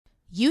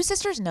You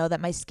sisters know that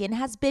my skin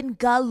has been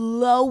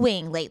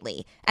glowing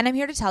lately, and I'm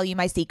here to tell you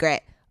my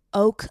secret.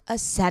 Oak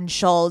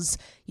Essentials.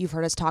 You've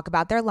heard us talk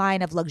about their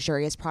line of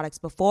luxurious products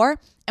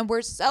before, and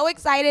we're so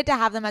excited to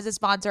have them as a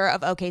sponsor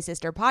of OK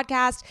Sister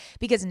Podcast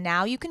because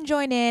now you can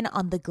join in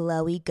on the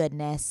glowy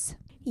goodness.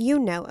 You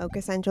know Oak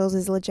Essentials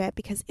is legit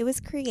because it was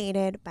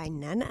created by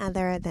none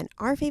other than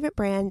our favorite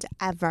brand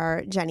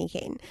ever, Jenny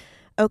Kane.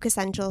 Oak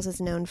Essentials is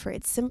known for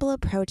its simple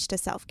approach to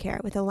self-care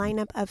with a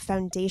lineup of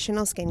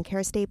foundational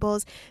skincare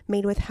staples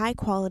made with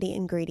high-quality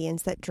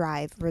ingredients that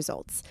drive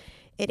results.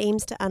 It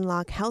aims to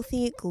unlock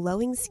healthy,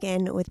 glowing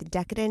skin with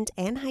decadent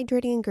and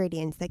hydrating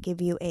ingredients that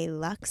give you a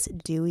luxe,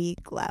 dewy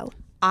glow.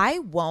 I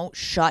won't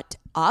shut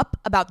up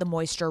about the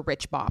Moisture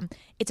Rich Balm.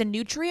 It's a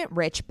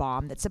nutrient-rich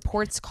balm that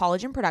supports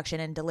collagen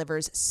production and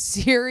delivers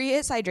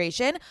serious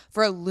hydration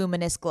for a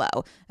luminous glow.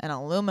 And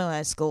a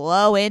luminous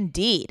glow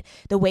indeed.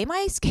 The way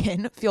my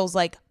skin feels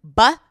like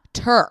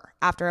butter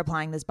after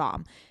applying this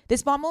balm.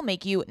 This balm will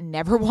make you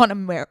never want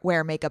to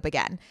wear makeup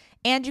again.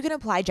 And you can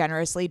apply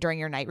generously during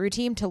your night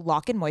routine to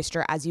lock in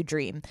moisture as you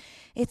dream.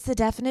 It's the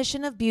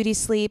definition of beauty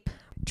sleep.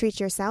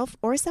 Treat yourself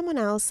or someone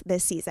else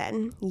this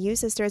season. You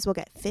sisters will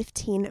get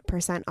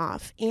 15%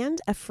 off and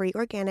a free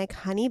organic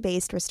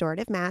honey-based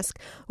restorative mask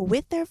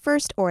with their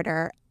first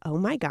order. Oh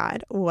my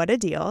God, what a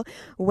deal.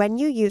 When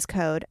you use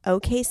code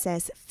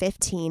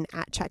OKSIS15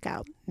 at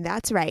checkout.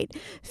 That's right,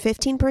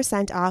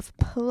 15% off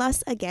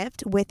plus a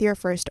gift with your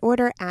first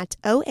order at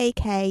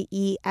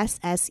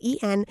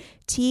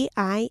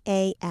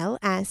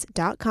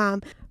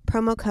OAKESSENTIALS.com.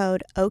 Promo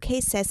code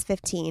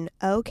OKSIS15,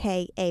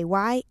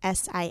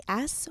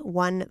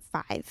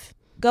 OKAYSIS15.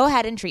 Go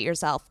ahead and treat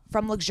yourself.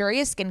 From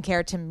luxurious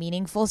skincare to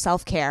meaningful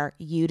self-care,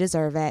 you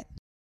deserve it.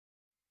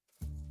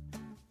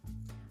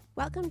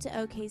 Welcome to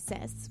OK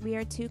Sis. We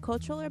are two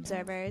cultural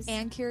observers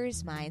And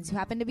curious minds who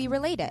happen to be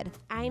related.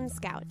 I'm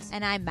Scout.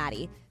 And I'm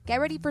Maddie. Get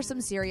ready for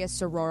some serious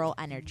sororal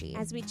energy.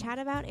 As we chat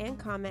about and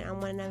comment on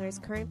one another's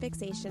current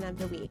fixation of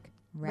the week.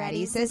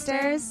 Ready,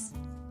 sisters?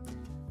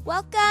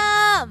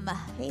 Welcome!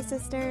 Hey,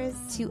 sisters.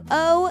 To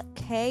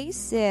OK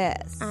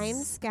Sis. I'm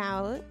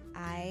Scout.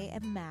 I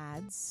am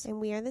Mads.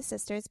 And we are the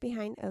sisters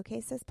behind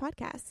OK Sis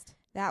Podcast.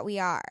 That we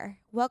are.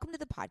 Welcome to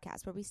the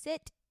podcast where we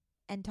sit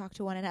and talk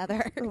to one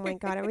another. Oh my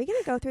God, are we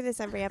going to go through this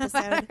every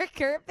episode? Our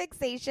current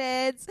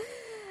fixations.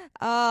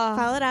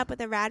 Followed up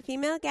with a rad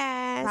female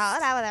guest.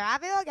 Followed up with a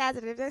rad female guest.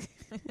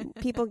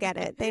 People get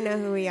it. They know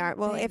who we are.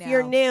 Well, They if know.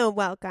 you're new,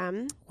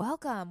 welcome.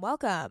 Welcome.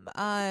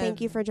 Thank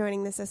you for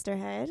joining the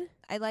sisterhood.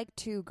 I like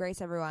to grace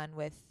everyone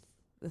with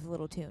a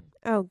little tune.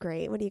 Oh,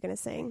 great. What are you going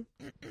to sing?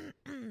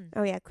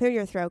 Oh, yeah. Clear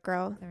your throat,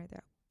 girl. There we go.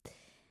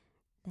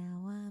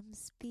 Now I'm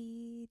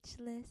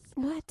speechless.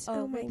 What?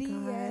 Oh, my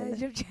God.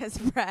 Edge of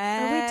just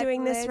Are we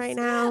doing this right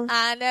now?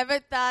 I never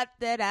thought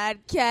that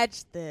I'd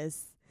catch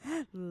this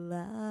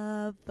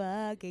love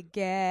bug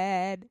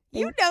again.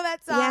 You know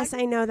that song? Yes,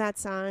 I know that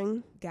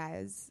song.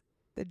 Guys,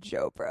 the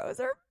Joe Bros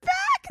are back.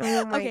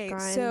 Oh my Okay,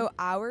 God. so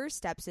our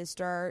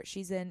stepsister,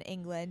 she's in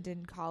England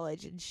in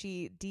college, and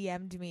she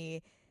DM'd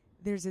me.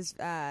 There's this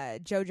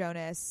Joe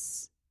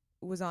Jonas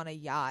was on a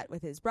yacht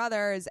with his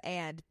brothers,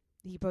 and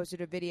he posted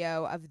a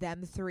video of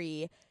them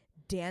three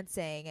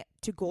dancing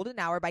to Golden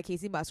Hour by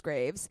Casey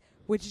Musgraves,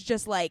 which is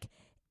just like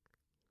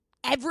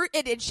and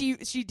she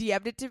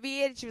DM'd it to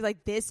me, and she was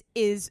like, this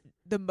is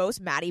the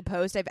most Maddie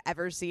post I've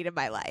ever seen in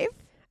my life.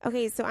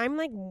 Okay, so I'm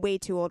like way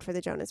too old for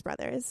the Jonas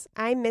Brothers.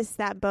 I missed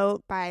that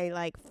boat by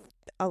like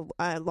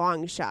a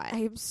long shot. I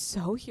am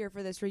so here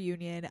for this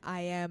reunion.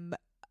 I'm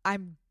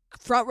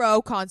front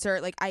row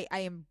concert. Like I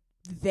am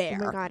there.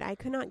 Oh my God, I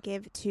could not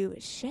give two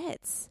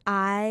shits.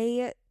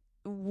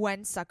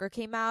 When Sucker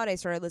came out, I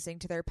started listening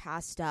to their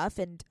past stuff,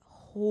 and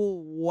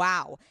oh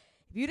wow.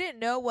 If you didn't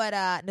know what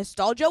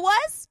nostalgia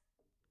was,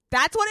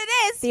 that's what it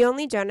is. The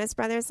only Jonas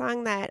Brothers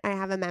song that I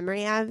have a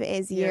memory of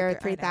is Year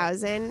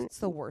 3000. It's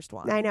the worst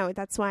one. I know,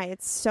 that's why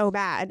it's so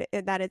bad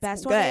that it's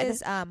Best good. one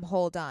is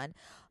Hold On.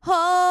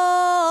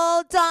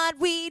 Hold on,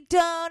 we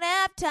don't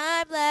have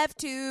time left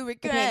to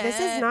regret. Okay, this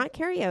is not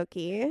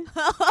karaoke.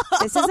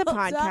 This is a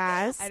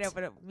podcast. I know,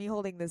 but me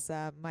holding this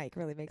mic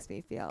really makes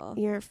me feel.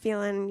 You're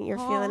feeling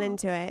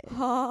into it.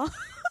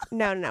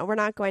 No, we're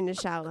not going to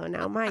Shallow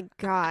now. My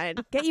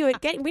God, we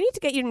need to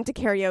get you into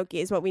karaoke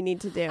is what we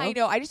need to do. I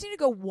know. I just need to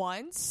go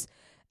once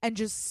and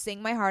just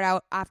sing my heart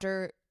out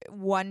after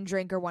one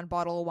drink or one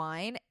bottle of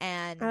wine.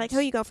 And I like how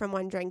you go from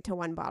one drink to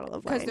one bottle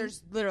of wine. Because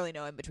there's literally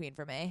no in between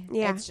for me.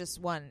 Yeah. It's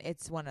just one.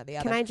 It's one or the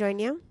other. Can I join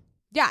you?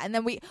 Yeah, and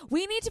then we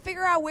need to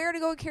figure out where to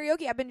go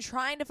karaoke. I've been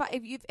trying to find.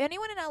 If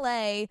anyone in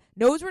LA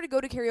knows where to go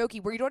to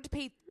karaoke, where you don't have to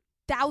pay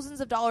thousands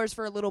of dollars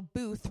for a little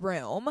booth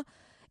room,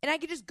 and I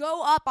could just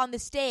go up on the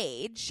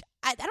stage.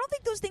 I don't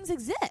think those things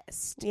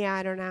exist. Yeah,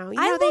 I don't know.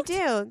 They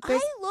do. I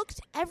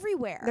looked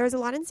everywhere. There's a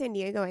lot in San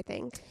Diego, I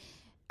think.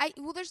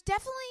 There's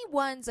definitely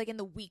ones like in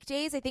the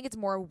weekdays. I think it's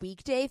more a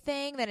weekday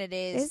thing than it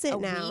is it a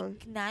now?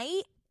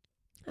 weeknight.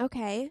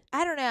 Okay.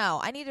 I don't know.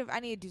 I need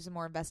to do some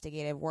more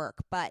investigative work,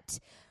 but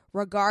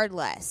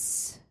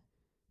regardless,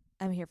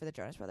 I'm here for the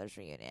Jonas Brothers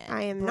reunion.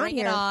 I am not Bring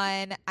here. it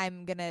on.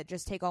 I'm going to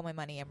just take all my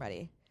money. I'm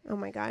ready. Oh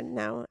my God,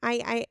 no.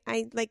 I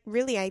like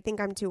really, I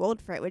think I'm too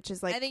old for it, which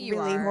is like I think you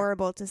really are.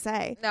 horrible to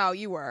say. No,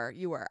 you were.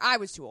 I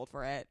was too old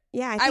for it.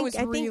 Yeah, I was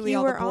really you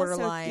on the were also-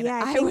 borderline.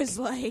 yeah, I was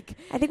like,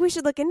 I think we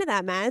should look into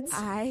that, Mads.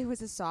 I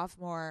was a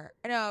sophomore.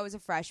 No, I was a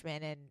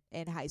freshman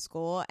in high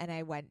school, and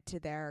I went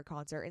to their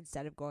concert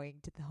instead of going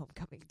to the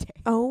homecoming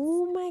day.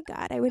 Oh my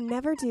God, I would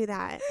never do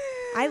that.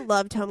 I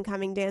loved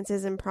homecoming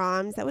dances and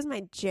proms. That was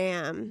my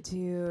jam.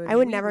 Dude, I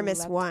would we never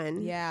miss loved-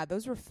 one. Yeah,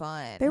 those were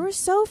fun. They were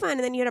so fun.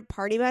 And then you had a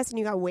party bus and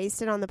you got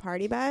wasted on the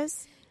party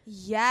bus.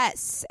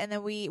 Yes, and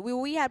then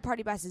we had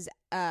party buses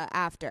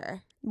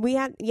after. We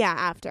had,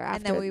 after.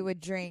 And then we would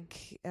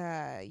drink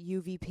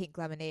UV pink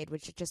lemonade,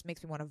 which just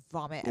makes me want to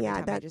vomit every time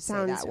I that just say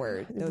sounds that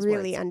word. Those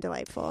really words.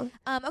 undelightful.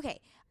 Okay,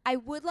 I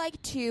would like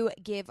to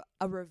give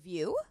a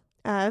review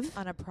Of?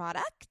 on a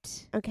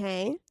product.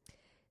 Okay.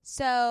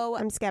 So,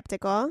 I'm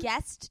skeptical.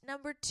 guest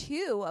number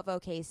 2 of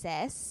OK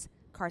Sis,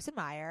 Carson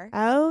Meyer,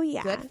 Oh,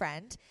 yeah. good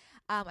friend.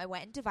 I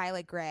went into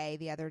Violet Grey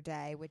the other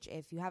day, which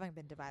if you haven't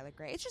been to Violet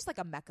Grey, it's just like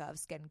a mecca of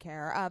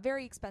skincare,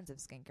 very expensive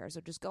skincare.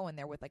 So just go in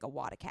there with like a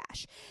wad of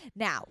cash.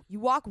 Now you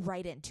walk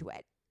right into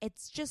it.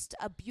 It's just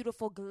a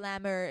beautiful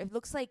glamour. It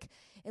looks like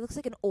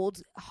an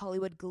old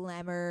Hollywood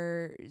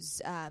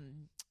glamour's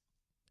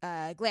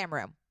glam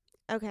room.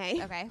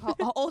 Okay. Okay,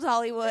 old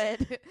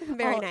Hollywood.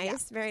 Very Oh, nice. yeah.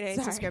 Very nice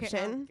Sorry.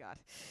 description. Oh, God,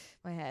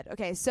 my head.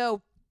 Okay,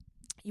 so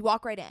you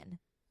walk right in.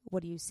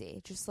 What do you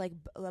see? Just like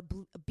a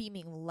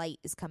beaming light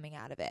is coming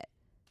out of it.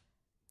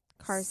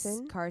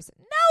 Carson?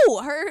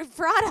 No, her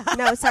product.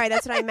 No, sorry,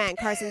 that's what I meant.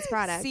 Carson's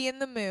product. See in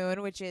the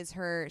Moon, which is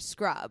her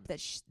scrub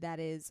that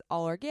is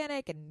all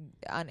organic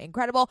and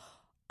incredible.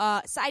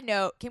 Side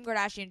note, Kim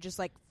Kardashian just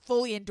like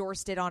fully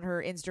endorsed it on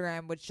her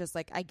Instagram, which just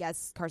like I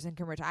guess Carson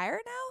can retire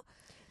now.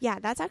 Yeah,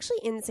 that's actually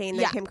insane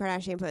that Yeah. Kim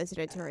Kardashian posted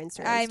it to her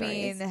Instagram I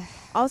stories. mean,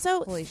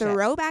 Also, holy shit.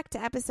 throwback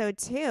to episode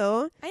 2.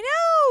 I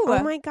know.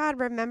 Oh my God,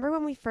 remember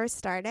when we first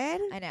started?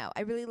 I know.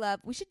 I really love.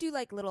 We should do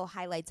like little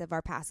highlights of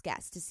our past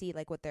guests to see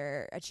like what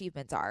their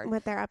achievements are.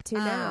 What they're up to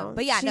now.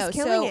 But yeah, She's no.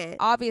 killing So it.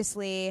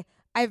 obviously,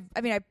 I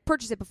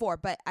purchased it before,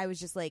 but I was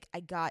just like, I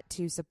got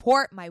to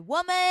support my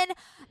woman,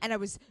 and I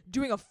was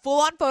doing a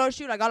full on photo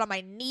shoot. I got on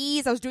my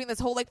knees. I was doing this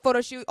whole like photo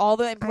shoot. All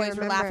the employees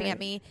were laughing at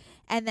me,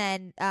 and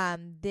then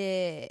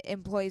the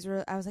employees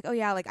were. I was like, oh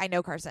yeah, like I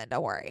know Carson.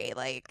 Don't worry.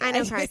 Like I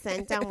know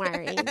Carson. Don't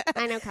worry.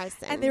 I know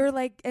Carson. And they were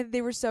like, and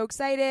they were so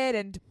excited,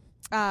 and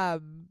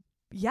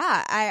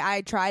yeah,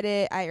 I tried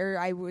it.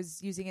 I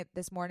was using it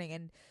this morning,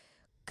 and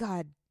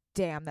god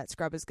damn, that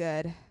scrub is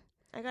good.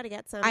 I gotta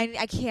get some.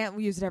 I can't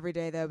use it every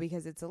day though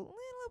because it's a little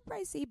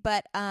pricey,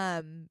 but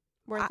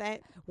Worth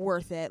it.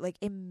 worth it. Like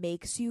it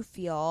makes you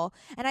feel.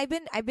 And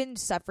I've been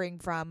suffering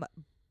from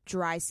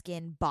dry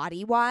skin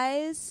body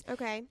wise,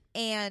 Okay.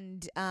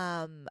 and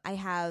I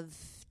have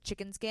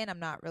chicken skin. I'm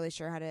not really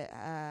sure how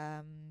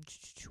to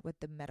what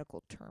the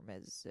medical term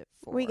is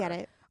for. We get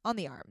it. On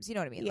the arms, you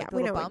know what I mean? Yeah, like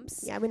we little know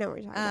bumps. we know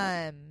what you're talking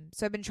about.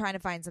 So I've been trying to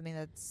find something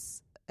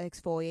that's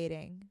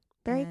exfoliating.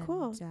 Very And,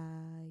 cool.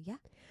 Yeah.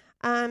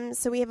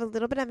 So we have a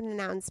little bit of an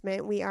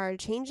announcement. We are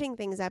changing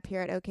things up here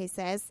at OK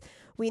Sis.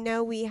 We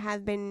know we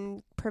have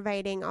been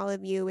providing all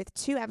of you with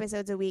 2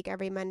 episodes a week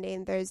every Monday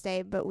and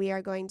Thursday, but we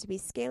are going to be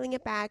scaling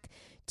it back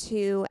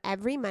to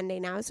every Monday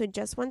now, so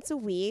just once a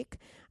week.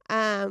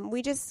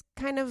 We just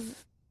kind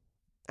of,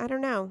 I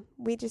don't know,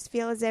 we just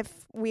feel as if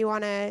we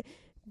want to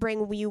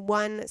bring you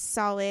one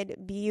solid,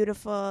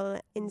 beautiful,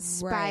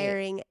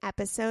 inspiring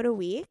episode a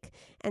week.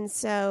 And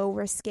so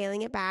we're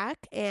scaling it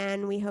back,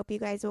 and we hope you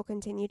guys will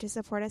continue to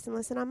support us and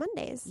listen on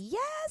Mondays.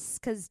 Yes,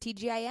 because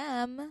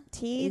TGIM.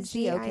 is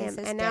the OK TGIM.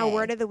 Sis And now Day.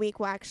 Word of the Week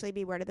will actually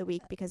be Word of the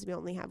Week because we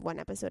only have 1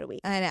 episode a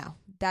week. I know.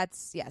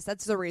 That's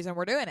the reason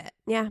we're doing it.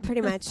 Yeah,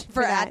 pretty much.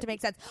 For that to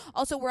make sense.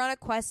 Also, we're on a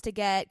quest to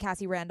get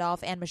Cassie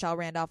Randolph and Michelle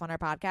Randolph on our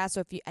podcast.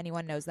 So if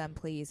anyone knows them,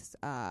 please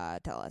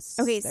tell us.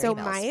 Okay, their so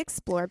emails. my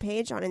Explore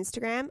page on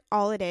Instagram,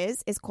 all it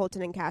is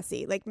Colton and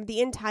Cassie. Like,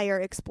 the entire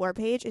Explore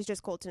page is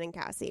just Colton and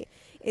Cassie.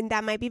 And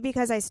that might be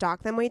because I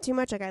stalk them way too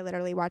much. Like, I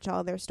literally watch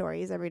all their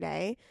stories every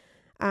day.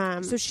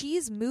 So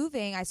she's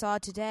moving. I saw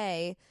it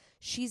today.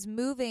 She's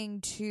moving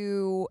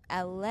to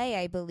LA,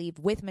 I believe,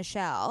 with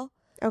Michelle.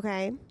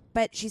 Okay.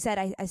 But she said,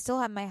 I still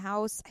have my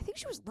house. I think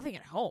she was living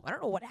at home. I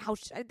don't know what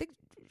house. I think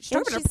she's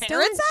And talking she's to her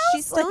parents' house.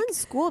 She's still in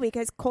school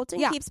because Colton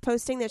Yeah. keeps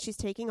posting that she's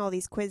taking all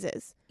these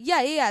quizzes.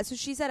 Yeah. So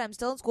she said, I'm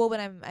still in school, but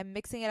I'm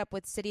mixing it up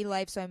with city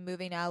life. So I'm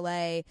moving to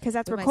LA Because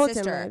that's with where my Colton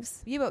sister.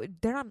 lives. Yeah, but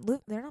they're not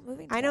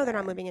moving. I know they're not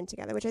together. moving in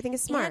together, which I think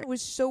is smart. And it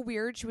was so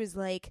weird. She was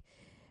like,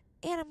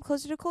 and I'm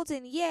closer to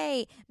Colton.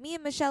 Yay. Me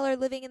and Michelle are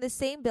living in the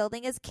same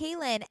building as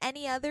Kaylin.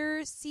 Any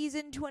other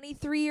season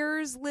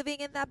 23ers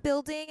living in that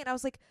building? And I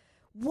was like,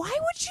 why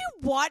would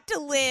you want to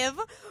live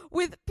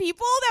with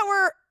people that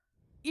were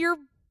your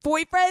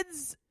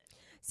boyfriends?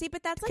 See,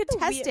 but that's like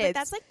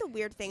the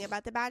weird thing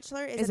about The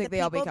Bachelor is that like the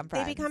they all people, become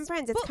friends. They become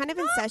friends. It's But kind of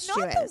not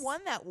incestuous. the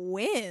one that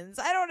wins.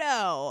 I don't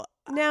know.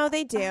 No,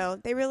 they do.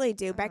 They really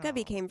do. Becca Oh.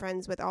 became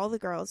friends with all the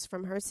girls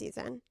from her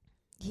season.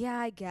 Yeah,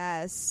 I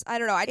guess. I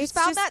don't know. I It's just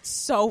found just- that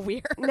so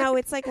weird. No,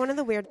 it's like one of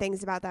the weird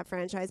things about that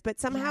franchise, but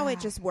somehow it Yeah.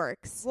 just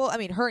works. Well, I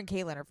mean, her and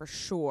Caitlyn are for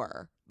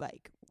sure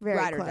like Very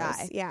ride close. or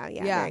die. Yeah,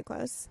 Yeah. very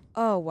close.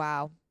 Oh,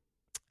 wow.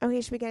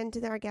 Okay, should we get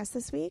into our guest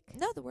this week?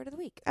 No, the word of the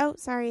week. Oh,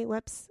 sorry.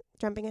 Whoops.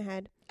 Jumping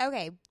ahead.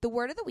 Okay, the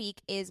word of the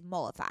week is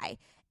mollify.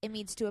 It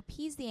means to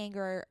appease the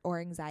anger or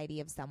anxiety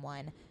of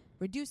someone,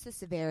 reduce the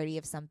severity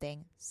of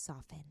something,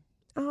 soften.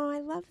 Oh, I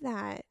love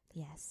that.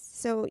 Yes.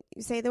 So,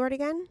 say the word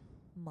again.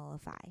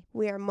 Mollify.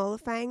 We are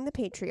mollifying the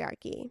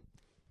patriarchy.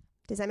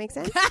 Does that make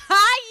sense?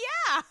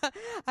 Yeah.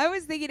 I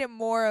was thinking it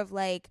more of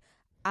like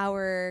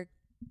our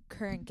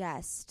current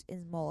guest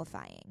is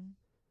mollifying.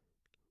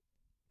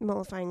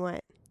 Mollifying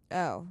what?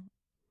 Oh.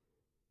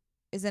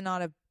 Is it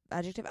not a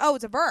adjective? Oh,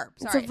 it's a verb.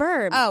 Sorry. It's a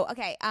verb. Oh,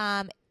 okay.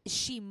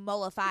 She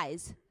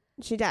mollifies.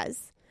 She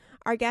does.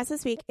 Our guest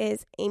this week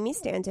is Amy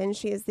Stanton.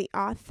 She is the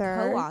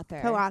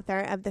co-author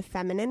of The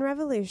Feminine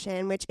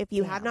Revolution, which if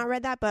you have not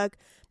read that book,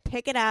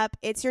 pick it up.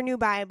 It's your new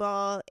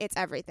Bible. It's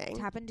everything.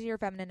 Tap into your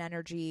feminine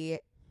energy.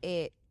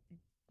 It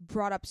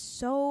brought up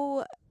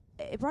so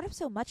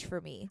much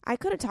for me. I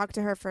could have talked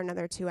to her for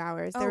another 2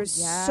 hours. There's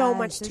yes. so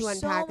much to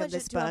There's unpack so much of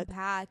this to book.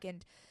 Unpack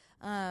and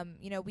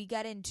we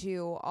get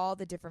into all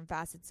the different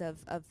facets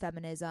of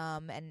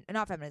feminism and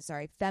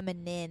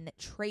feminine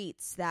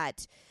traits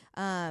that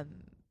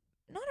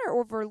not are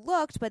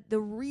overlooked, but the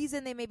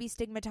reason they may be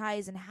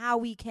stigmatized and how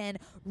we can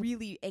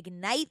really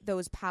ignite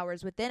those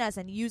powers within us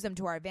and use them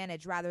to our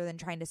advantage rather than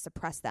trying to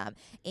suppress them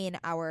in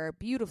our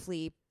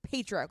beautifully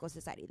patriarchal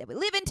society that we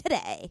live in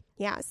today.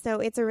 Yeah,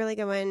 so it's a really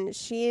good one.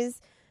 She's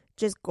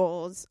just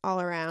goals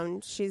all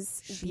around.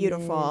 She's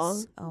beautiful.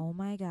 Is, oh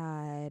my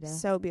God.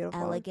 So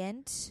beautiful.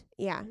 Elegant.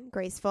 Yeah,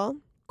 graceful.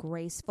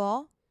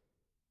 Graceful.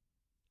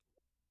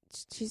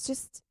 She's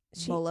just...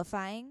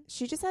 mollifying.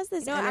 She just has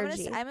this I'm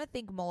energy. gonna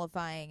think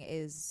mollifying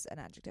is an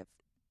adjective.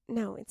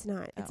 No, it's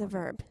not. It's a okay.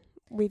 verb.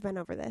 We've been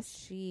over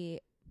this. She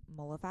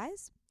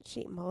mollifies.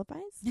 She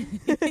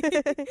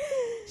mollifies?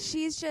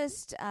 She's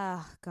just,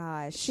 oh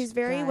gosh. She's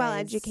very guys. well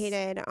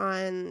educated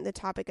on the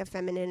topic of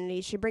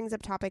femininity. She brings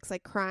up topics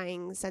like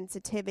crying,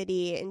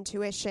 sensitivity,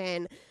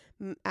 intuition,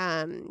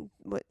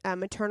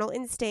 maternal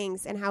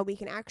instincts, and how we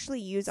can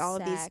actually use all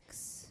of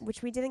these,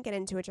 which we didn't get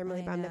into, which I'm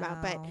really bummed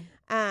about. But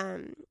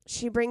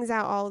she brings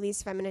out all of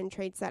these feminine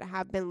traits that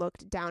have been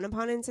looked down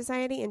upon in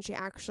society, and she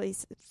actually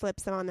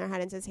flips them on their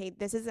head and says, hey,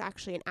 this is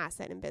actually an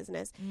asset in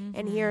business. Mm-hmm.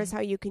 And here's how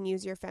you can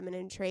use your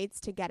feminine traits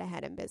to get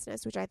ahead in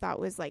business, which I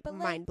thought was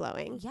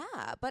mind-blowing.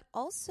 Yeah, but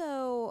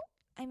also...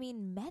 I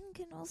mean, men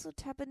can also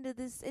tap into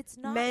this. It's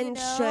not men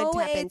should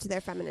tap into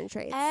their feminine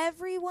traits.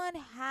 Everyone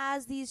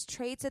has these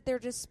traits at their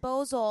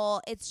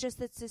disposal. It's just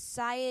that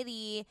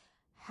society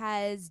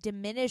has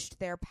diminished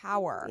their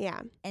power.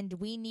 Yeah. And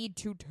we need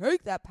to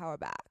take that power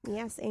back.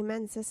 Yes,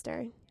 amen,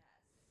 sister.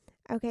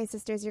 Okay,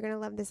 sisters, you're going to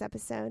love this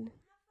episode.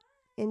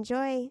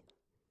 Enjoy.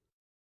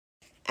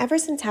 Ever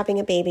since having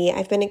a baby,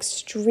 I've been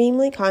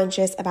extremely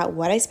conscious about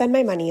what I spend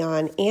my money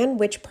on and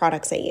which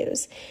products I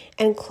use.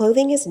 And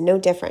clothing is no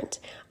different.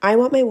 I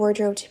want my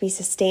wardrobe to be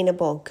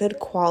sustainable, good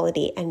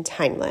quality, and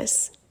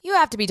timeless. You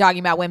have to be talking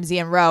about Whimsy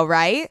and Row,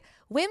 right?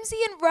 Whimsy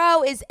and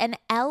Row is an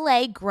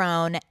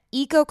LA-grown,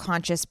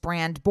 eco-conscious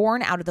brand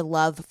born out of the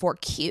love for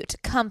cute,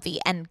 comfy,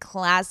 and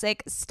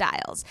classic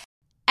styles.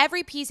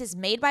 Every piece is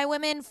made by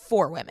women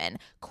for women.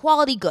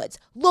 Quality goods,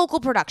 local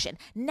production,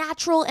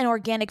 natural and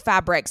organic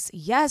fabrics.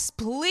 Yes,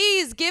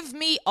 please give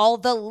me all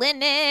the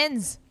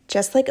linens.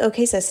 Just like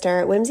OK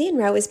Sister, Whimsy and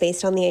Row is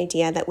based on the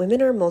idea that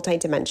women are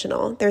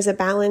multidimensional. There's a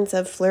balance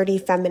of flirty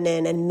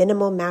feminine and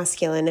minimal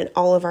masculine in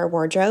all of our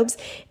wardrobes,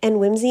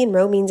 and Whimsy and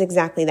Row means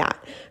exactly that.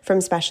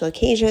 From special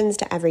occasions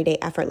to everyday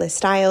effortless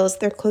styles,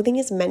 their clothing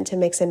is meant to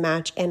mix and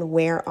match and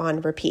wear on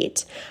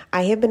repeat.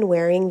 I have been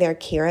wearing their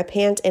Kira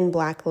pant in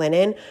black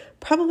linen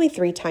probably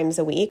 3 times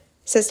a week.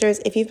 Sisters,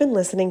 if you've been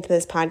listening to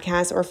this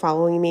podcast or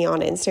following me on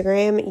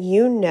Instagram,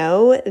 you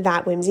know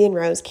that Whimsy and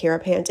Row's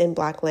Kira pant in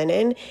black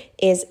linen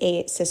is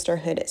a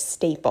sisterhood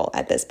staple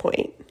at this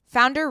point.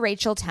 Founder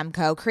Rachel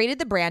Temko created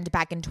the brand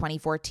back in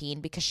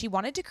 2014 because she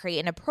wanted to create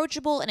an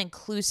approachable and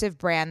inclusive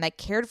brand that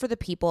cared for the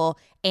people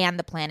and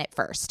the planet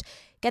first.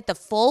 Get the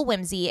full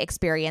Whimsy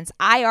experience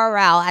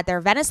IRL at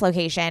their Venice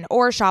location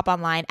or shop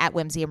online at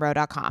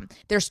whimsyandrow.com.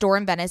 Their store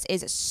in Venice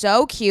is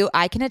so cute,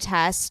 I can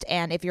attest,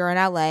 and if you're in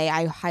LA,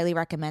 I highly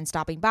recommend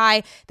stopping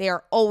by. They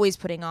are always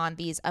putting on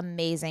these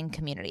amazing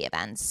community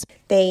events.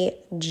 They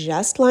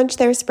just launched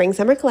their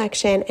spring-summer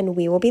collection, and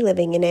we will be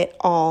living in it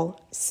all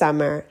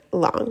summer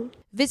long.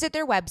 Visit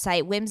their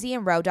website,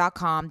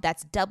 whimsyandrow.com.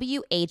 That's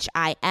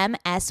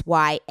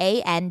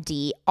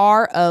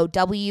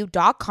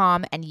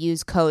WHIMSYANDROW.com and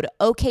use code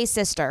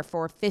OKSister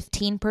for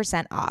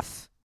 15%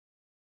 off.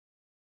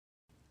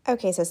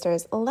 Okay,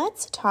 sisters,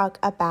 let's talk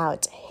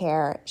about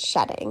hair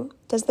shedding.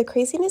 Does the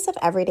craziness of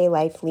everyday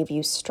life leave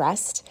you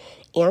stressed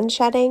and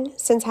shedding?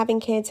 Since having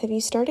kids, have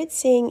you started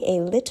seeing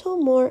a little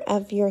more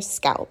of your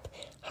scalp?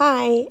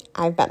 Hi,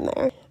 I've been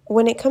there.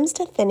 When it comes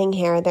to thinning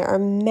hair, there are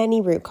many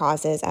root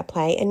causes at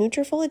play, and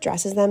Nutrafol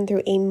addresses them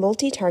through a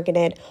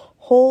multi-targeted,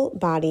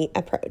 whole-body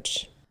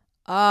approach.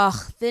 Ugh,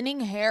 thinning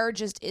hair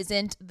just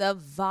isn't the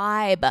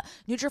vibe.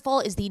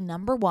 Nutrafol is the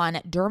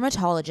 #1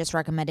 dermatologist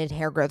recommended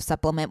hair growth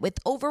supplement, with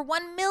over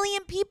 1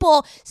 million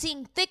people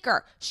seeing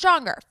thicker,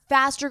 stronger,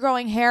 faster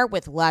growing hair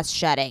with less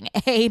shedding.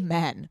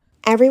 Amen.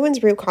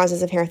 Everyone's root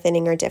causes of hair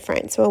thinning are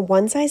different, so a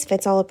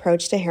one-size-fits-all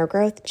approach to hair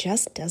growth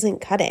just doesn't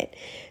cut it.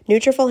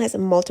 Nutrafol has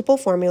multiple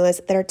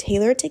formulas that are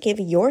tailored to give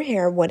your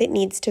hair what it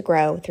needs to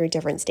grow through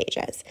different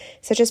stages,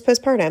 such as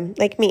postpartum,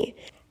 like me.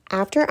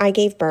 After I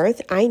gave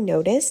birth, I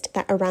noticed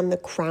that around the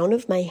crown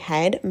of my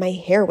head, my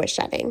hair was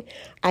shedding.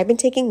 I've been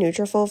taking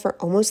Nutrafol for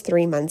almost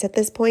 3 months at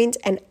this point,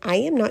 and I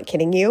am not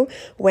kidding you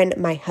when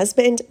my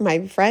husband,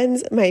 my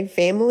friends, my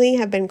family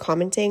have been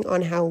commenting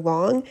on how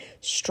long,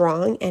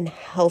 strong, and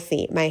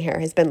healthy my hair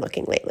has been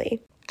looking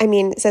lately. I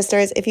mean,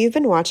 sisters, if you've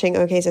been watching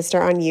OK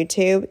Sister on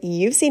YouTube,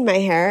 you've seen my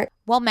hair.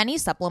 While many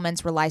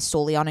supplements rely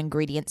solely on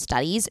ingredient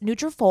studies,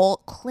 Nutrafol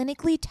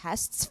clinically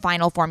tests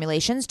final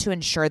formulations to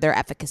ensure their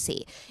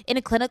efficacy. In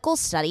a clinical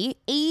study,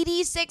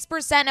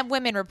 86% of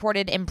women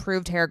reported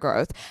improved hair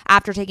growth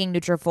after taking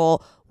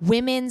Nutrafol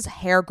women's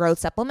hair growth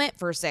supplement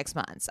for 6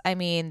 months. I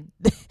mean,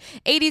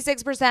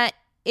 86%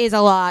 is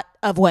a lot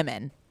of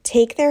women.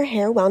 Take their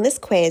hair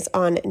wellness quiz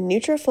on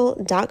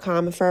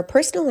Nutrafol.com for a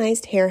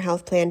personalized hair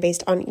health plan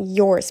based on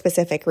your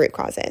specific root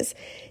causes.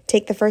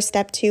 Take the first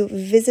step to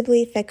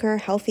visibly thicker,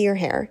 healthier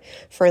hair.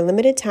 For a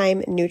limited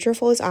time,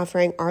 Nutrafol is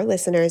offering our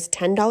listeners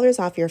 $10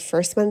 off your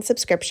first month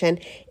subscription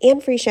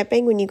and free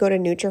shipping when you go to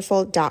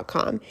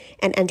Nutrafol.com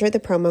and enter the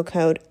promo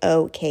code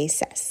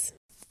OKSIS.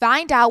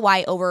 Find out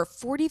why over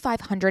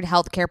 4,500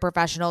 healthcare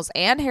professionals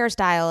and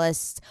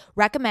hairstylists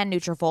recommend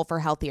Nutrafol for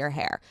healthier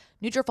hair.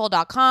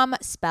 Nutrafol.com,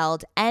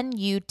 spelled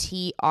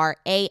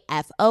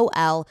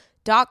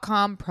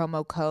Nutrafol.com,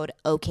 promo code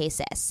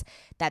OKSIS.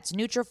 That's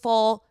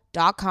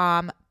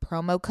Nutrafol.com,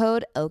 promo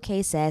code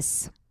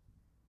OKSIS.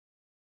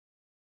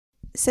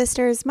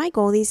 Sisters, my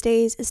goal these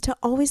days is to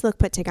always look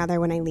put together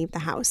when I leave the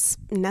house.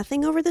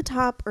 Nothing over the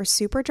top or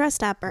super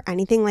dressed up or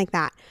anything like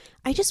that.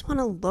 I just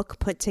want to look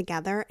put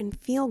together and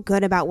feel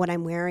good about what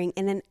I'm wearing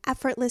in an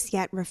effortless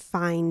yet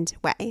refined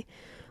way.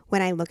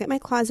 When I look at my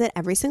closet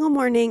every single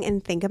morning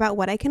and think about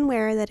what I can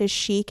wear that is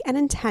chic and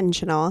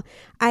intentional,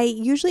 I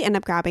usually end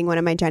up grabbing one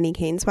of my Jenny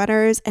Kane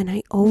sweaters, and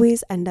I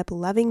always end up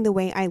loving the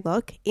way I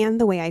look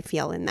and the way I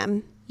feel in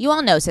them. You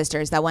all know,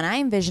 sisters, that when I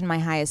envision my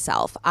highest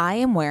self, I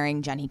am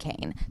wearing Jenny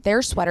Kane.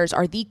 Their sweaters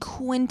are the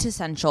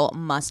quintessential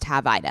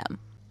must-have item.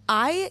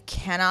 I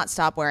cannot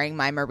stop wearing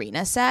my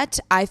Marina set.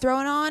 I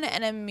throw it on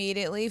and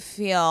immediately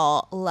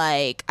feel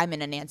like I'm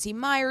in a Nancy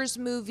Meyers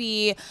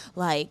movie,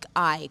 like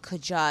I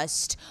could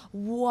just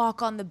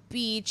walk on the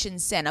beach in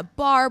Santa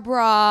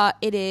Barbara.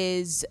 It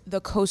is the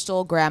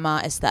coastal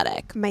grandma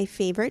aesthetic. My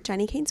favorite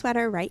Jenny Kane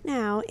sweater right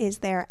now is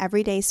their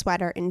everyday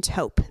sweater in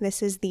taupe.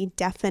 This is the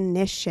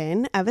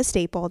definition of a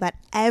staple that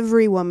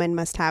every woman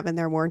must have in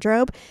their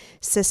wardrobe.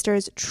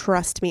 Sisters,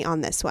 trust me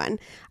on this one.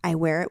 I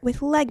wear it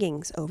with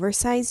leggings,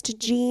 oversized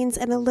jeans,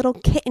 and a little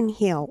kitten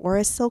heel or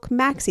a silk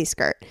maxi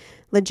skirt.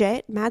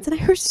 Legit, Mads and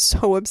I are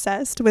so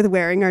obsessed with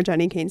wearing our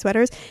Jenny Kane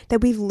sweaters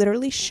that we've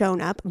literally shown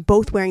up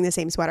both wearing the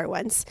same sweater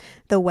once.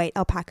 The white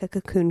alpaca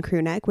cocoon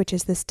crew neck, which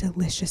is this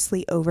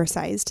deliciously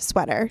oversized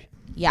sweater.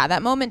 Yeah,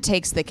 that moment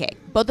takes the cake.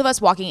 Both of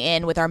us walking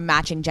in with our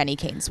matching Jenny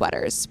Kane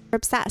sweaters. We're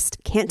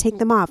obsessed. Can't take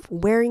them off.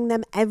 Wearing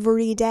them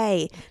every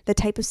day. The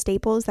type of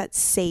staples that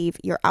save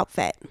your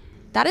outfit.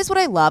 That is what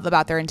I love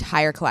about their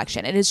entire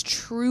collection. It is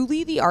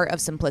truly the art of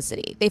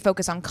simplicity. They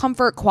focus on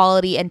comfort,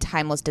 quality, and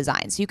timeless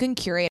designs. You can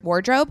curate a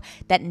wardrobe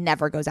that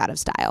never goes out of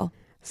style.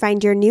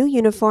 Find your new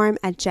uniform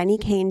at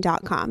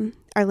jennykane.com.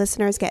 Our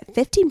listeners get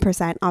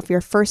 15% off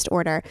your first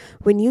order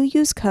when you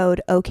use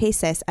code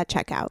OKSIS at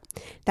checkout.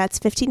 That's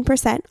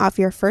 15% off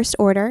your first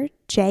order,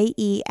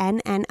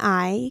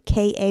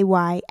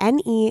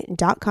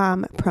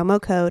 JENNIKAYNE.com,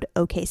 promo code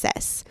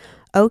OKSIS.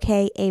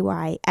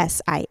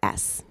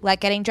 OKAYSIS. Let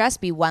getting dressed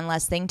be one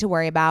less thing to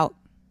worry about.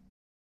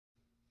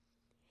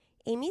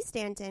 Amy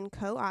Stanton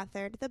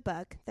co-authored the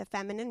book, The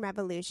Feminine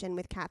Revolution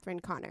with Katherine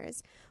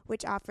Connors,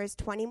 which offers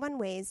 21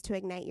 ways to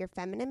ignite your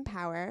feminine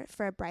power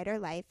for a brighter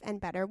life and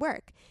better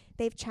work.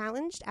 They've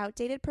challenged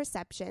outdated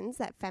perceptions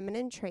that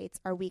feminine traits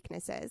are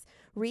weaknesses,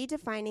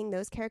 redefining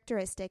those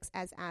characteristics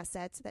as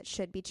assets that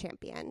should be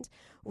championed.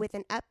 With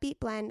an upbeat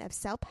blend of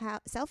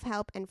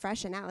self-help and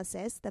fresh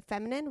analysis, The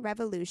Feminine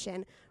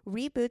Revolution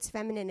reboots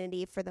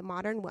femininity for the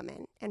modern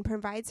woman and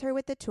provides her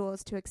with the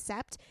tools to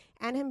accept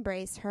and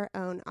embrace her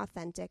own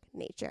authentic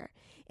nature.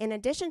 In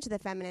addition to The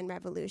Feminine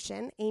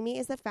Revolution, Amy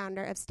is the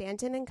founder of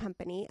Stanton &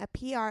 Company, a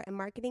PR and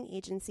marketing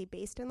agency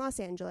based in Los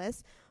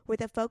Angeles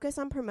with a focus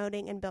on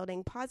promoting and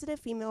building positive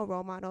female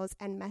role models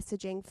and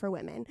messaging for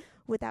women.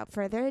 Without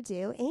further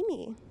ado,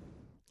 Amy.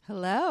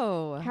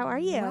 Hello. How are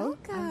you?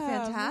 Welcome.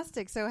 I'm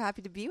fantastic. So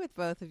happy to be with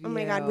both of you. Oh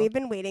my God, we've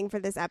been waiting for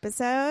this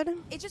episode.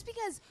 It's just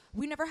because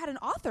we never had an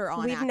author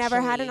on. We've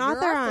never had an You're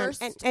author our on.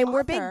 first And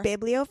we're big author.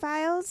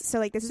 bibliophiles, so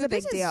like this is a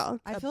big deal.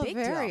 I A feel big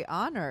very deal.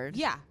 honored.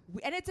 Yeah.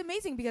 And it's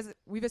amazing because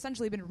we've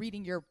essentially been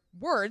reading your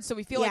words, so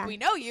we feel Yeah. like we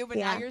know you, but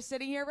now Yeah. you're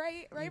sitting here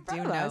right in You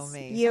front do of know us.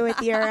 me. You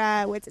with your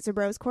it's a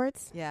rose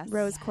quartz? Yes.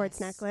 Rose quartz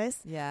necklace.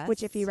 Yes.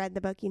 Which if you read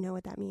the book, you know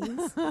what that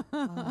means. Oh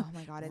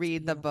my God. It's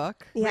Read the beautiful.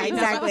 book. Yeah, Read the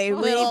exactly.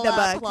 book. Read Little, the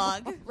book.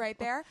 plug right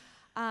there.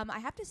 I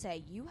have to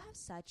say, you have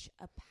such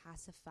a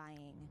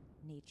pacifying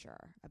nature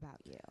about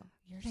you.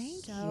 You're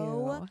Thank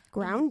so you.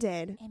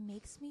 Grounded. It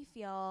makes me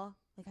feel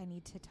like I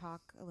need to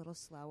talk a little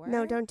slower.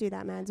 No, don't do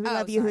that, Mads. We Oh,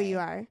 love you sorry. who you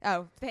are.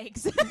 Oh,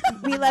 thanks.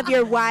 We love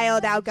your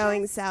wild,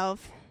 outgoing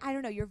self. I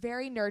don't know. You're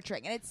very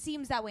nurturing, and it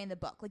seems that way in the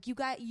book. Like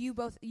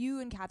you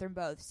and Catherine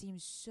both seem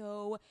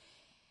so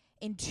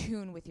in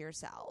tune with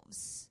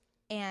yourselves.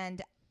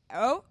 And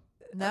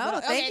No,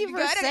 okay, thank you for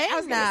good. I was saying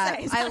gonna that.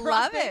 say, is I that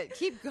love wrong? it.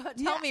 Keep going.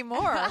 Tell me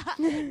more.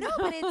 No,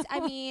 but it's, I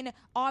mean,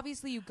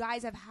 obviously you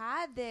guys have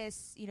had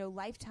this,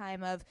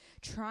 lifetime of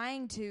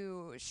trying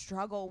to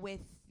struggle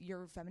with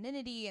your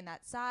femininity and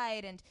that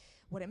side and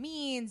what it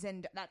means.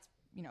 And that's,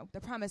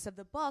 the premise of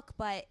the book.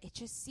 But it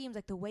just seems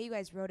like the way you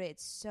guys wrote it,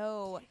 it's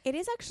so... It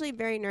is actually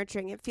very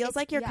nurturing. It feels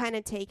like you're kind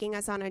of taking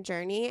us on a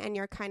journey and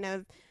you're kind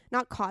of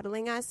not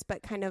coddling us,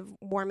 but kind of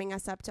warming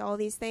us up to all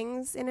these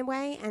things in a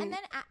way. And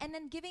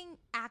then giving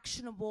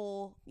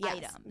actionable Yes.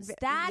 items.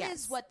 That Yes.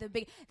 is what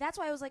that's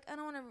why I was like, I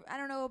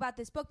don't know about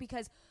this book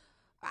because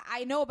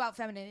I know about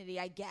femininity,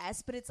 I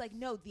guess, but it's like,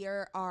 no,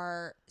 there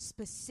are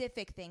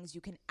specific things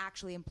you can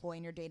actually employ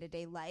in your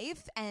day-to-day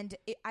life. And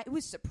it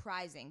was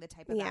surprising the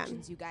type of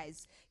actions you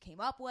guys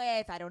came up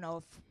with. I don't know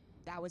if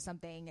that was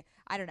something,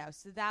 I don't know.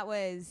 So that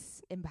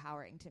was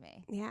empowering to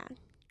me. yeah.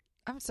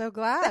 I'm so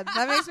glad.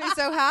 That makes me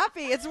so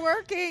happy. It's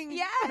working.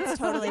 Yeah, It's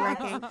totally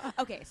working.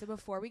 Okay, so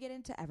before we get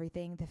into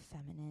everything, the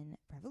feminine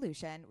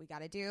revolution, we got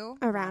to do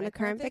A round of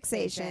current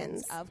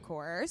fixations. Of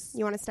course.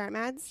 You want to start,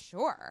 Mads?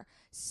 Sure.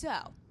 So,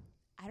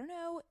 I don't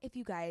know if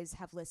you guys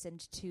have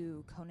listened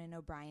to Conan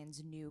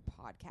O'Brien's new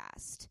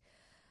podcast.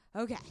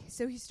 Okay,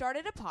 so he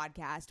started a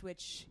podcast,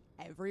 which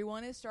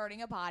everyone is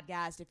starting a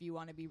podcast if you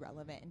want to be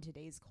relevant in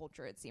today's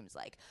culture, it seems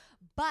like.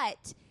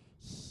 But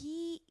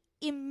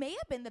it may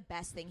have been the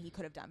best thing he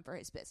could have done for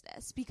his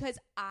business because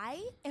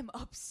I am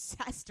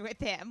obsessed with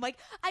him. Like,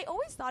 I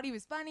always thought he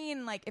was funny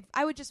and like if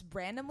I would just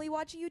randomly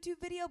watch a YouTube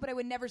video, but I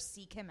would never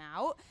seek him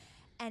out.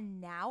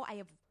 And now I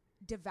have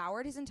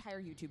devoured his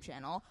entire YouTube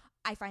channel.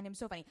 I find him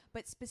so funny.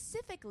 But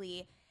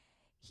specifically,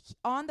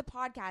 on the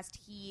podcast,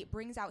 he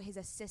brings out his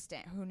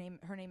assistant,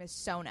 her name is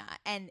Sona,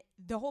 and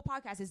the whole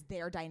podcast is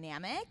their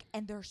dynamic,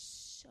 and they're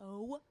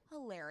so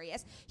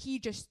hilarious. He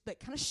just like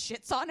kind of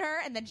shits on her,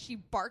 and then she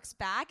barks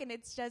back, and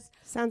it's just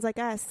Sounds like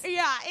us.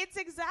 yeah, it's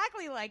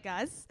exactly like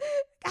us.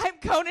 I'm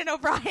Conan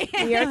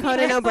O'Brien. You're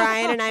Conan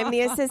O'Brien and I'm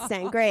the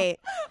assistant. Great.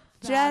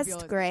 Just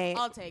Fabulous. great.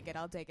 I'll take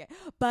it.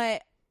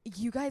 But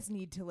you guys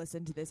need to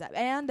listen to this.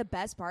 And the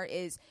best part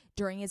is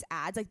during his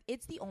ads, like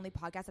it's the only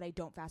podcast that I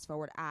don't fast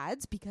forward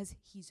ads because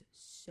he's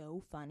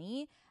so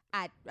funny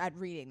at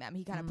reading them.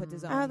 He kind of puts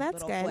his own that's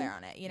little good. flair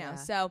on it, Yeah.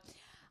 So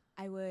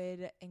I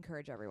would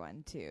encourage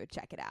everyone to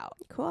check it out.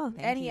 Cool.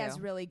 And he you. has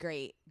really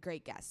great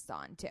guests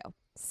on too.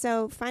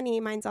 So funny.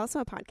 Mine's also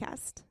a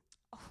podcast.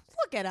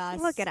 Look at us.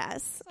 Look at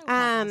us. So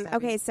podcast heavy.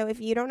 Okay, so if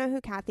you don't know who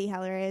Kathy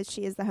Heller is,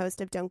 she is the host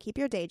of Don't Keep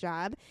Your Day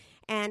Job.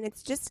 And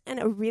it's just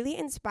a really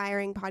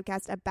inspiring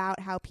podcast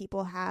about how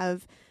people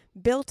have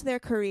built their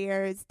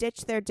careers,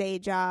 ditched their day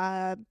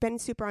job, been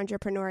super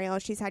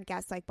entrepreneurial. She's had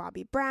guests like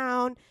Bobby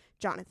Brown,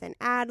 Jonathan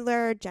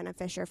Adler, Jenna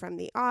Fisher from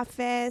The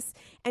Office.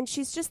 And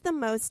she's just the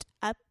most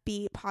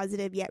upbeat,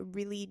 positive, yet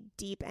really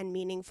deep and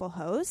meaningful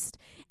host.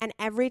 And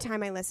every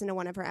time I listen to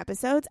one of her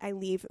episodes, I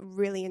leave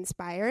really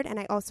inspired. And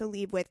I also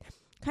leave with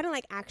kind of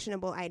like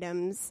actionable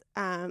items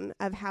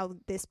of how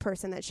this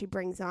person that she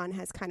brings on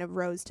has kind of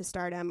rose to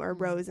stardom or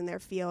rose in their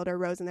field or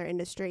rose in their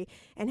industry,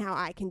 and how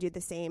I can do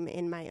the same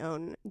in my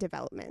own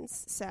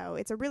developments. So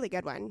it's a really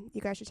good one.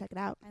 You guys should check it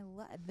out.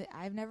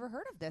 I've never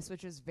heard of this,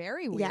 which is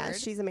very weird. Yeah,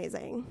 she's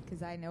amazing.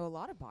 because I know a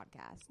lot of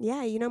podcasts.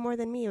 Yeah, you know more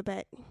than me,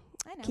 but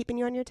I know. keeping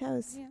you on your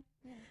toes. Yeah.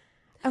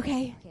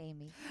 Okay. Okay,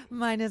 Amy.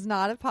 Mine is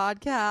not a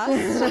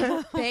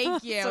podcast.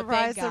 Thank you.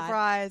 Surprise, Thank God.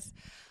 surprise.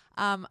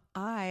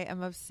 I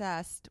am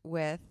obsessed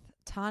with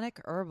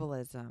tonic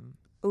herbalism.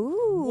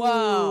 Ooh.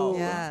 Whoa.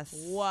 Yes.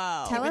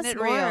 Whoa. Tell Keeping us it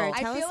more. real. Tell I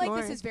feel us like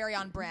more. this is very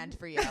on brand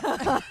for you.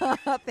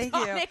 Thank you.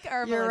 Tonic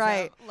herbalism. You're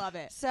right. Love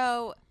it.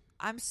 So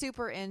I'm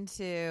super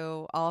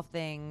into all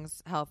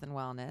things health and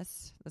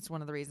wellness. That's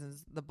one of the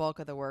reasons the bulk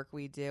of the work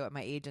we do at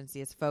my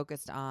agency is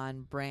focused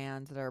on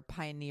brands that are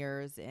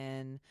pioneers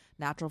in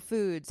natural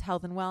foods,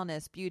 health and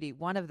wellness, beauty.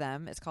 One of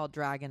them is called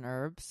Dragon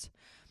Herbs.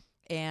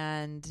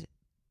 And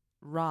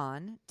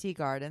Ron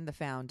Teagarden, the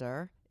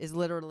founder, is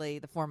literally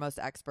the foremost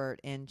expert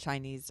in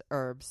Chinese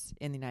herbs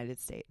in the United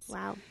States.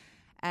 Wow.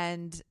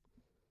 And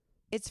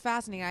it's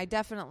fascinating. I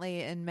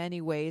definitely, in many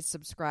ways,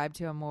 subscribe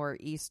to a more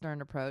Eastern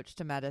approach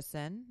to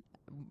medicine,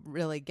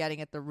 really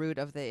getting at the root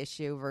of the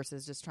issue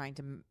versus just trying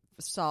to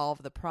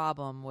solve the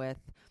problem with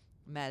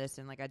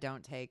medicine. Like, I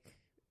don't take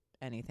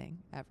anything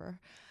ever.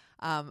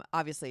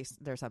 Obviously,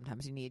 there's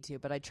sometimes you need to,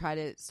 but I try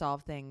to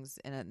solve things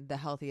in the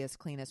healthiest,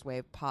 cleanest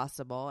way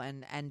possible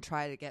and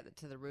try to get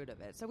to the root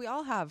of it. So we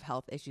all have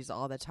health issues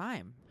all the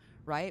time,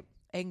 right?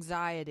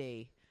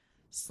 Anxiety,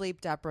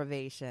 sleep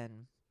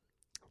deprivation.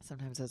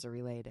 Sometimes those are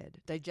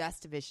related.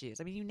 Digestive issues.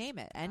 I mean, you name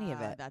it, any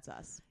of it. That's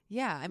us.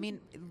 Yeah. I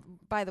mean,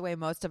 by the way,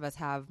 most of us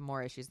have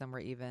more issues than we're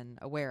even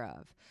aware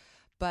of.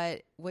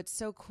 But what's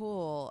so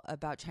cool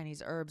about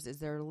Chinese herbs is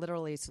they're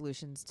literally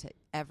solutions to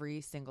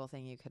every single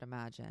thing you could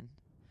imagine.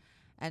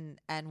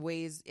 And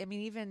ways, I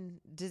mean, even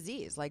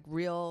disease, like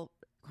real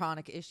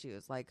chronic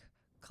issues like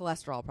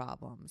cholesterol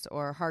problems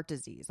or heart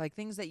disease, like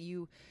things that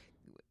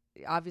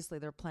obviously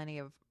there are plenty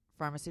of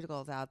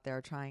pharmaceuticals out there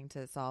trying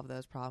to solve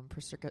those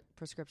problems,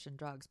 prescription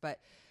drugs. But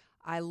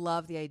I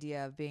love the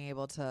idea of being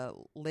able to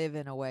live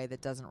in a way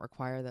that doesn't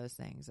require those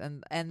things.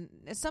 And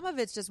some of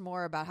it's just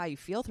more about how you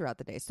feel throughout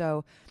the day.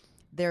 So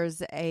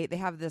they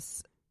have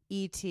this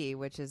ET,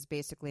 which is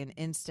basically an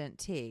instant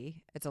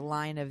tea. It's a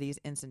line of these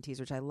instant teas,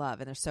 which I love.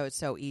 And it's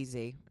so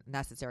easy,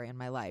 necessary in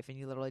my life. And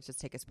you literally just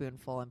take a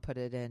spoonful and put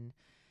it in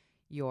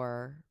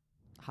your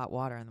hot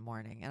water in the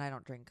morning. And I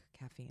don't drink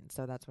caffeine,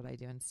 so that's what I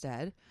do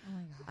instead. Oh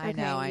my God. I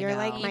know. You're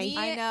like Amy,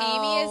 I know.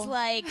 Amy is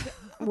like,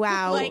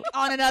 wow. like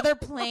on another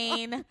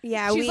plane.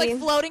 Yeah, she's like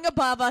floating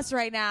above us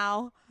right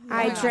now.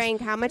 I Yeah.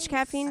 drank how much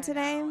caffeine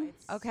today?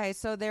 Okay,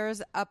 so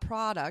there's a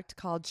product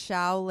called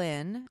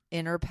Shaolin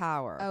Inner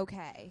Power.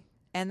 Okay.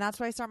 And that's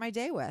what I start my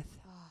day with.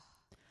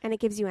 And it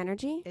gives you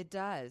energy? It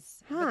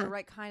does. Huh. But the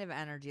right kind of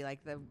energy,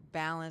 like the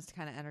balanced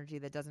kind of energy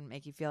that doesn't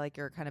make you feel like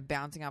you're kind of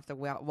bouncing off the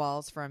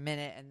walls for a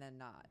minute and then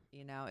not.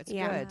 You know, it's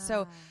good.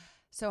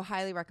 So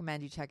highly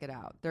recommend you check it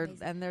out.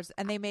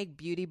 And they make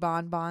beauty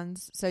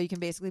bonbons, so you can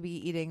basically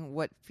be eating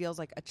what feels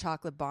like a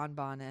chocolate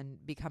bonbon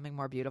and becoming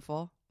more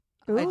beautiful.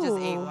 Ooh. I just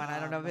ate one. I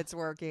don't know if it's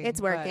working.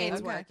 It's working.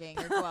 It's working.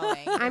 You're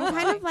glowing. I'm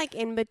kind of like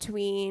in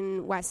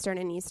between Western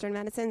and Eastern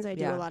medicines. I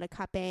do Yeah. a lot of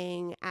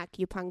cupping,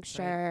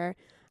 acupuncture.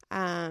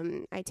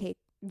 I take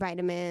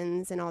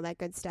vitamins and all that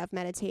good stuff,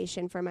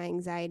 meditation for my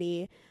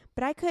anxiety.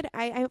 But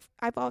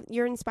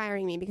you're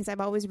inspiring me because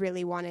I've always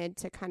really wanted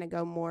to kind of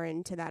go more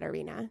into that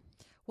arena.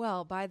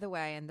 Well, by the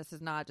way, and this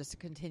is not just a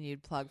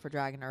continued plug for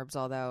Dragon Herbs,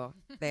 although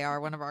they are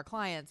one of our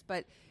clients,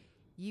 but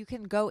you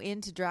can go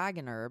into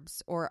Dragon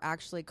Herbs or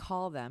actually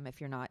call them if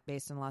you're not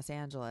based in Los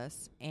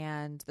Angeles.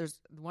 And there's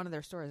one of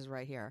their stores is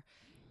right here.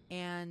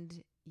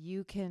 And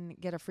you can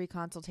get a free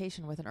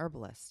consultation with an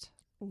herbalist.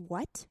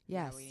 What?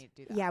 Yes. Yeah, we need to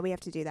do that. Yeah, we have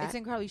to do that. It's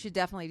incredible. You should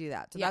definitely do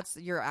that. So Yeah. that's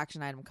your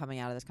action item coming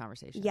out of this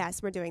conversation.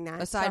 Yes, we're doing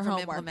that. Aside our from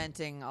homework.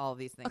 implementing all of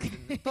these things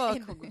in the book,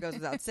 it goes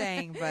without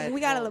saying, but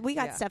we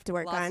got stuff to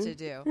work lots on. to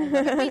do.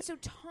 Wait, so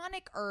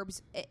tonic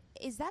herbs,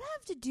 is that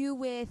have to do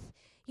with,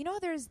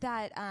 there's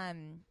that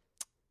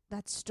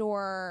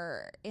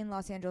store in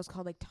Los Angeles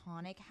called like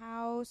Tonic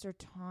House or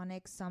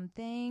Tonic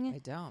something? I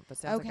don't, but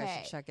sounds like I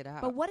Okay. should check it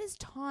out. But what is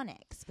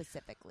tonic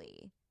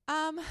specifically?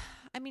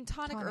 I mean,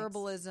 tonic Tonics.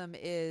 herbalism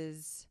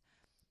is,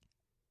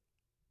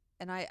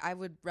 and I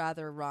would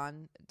rather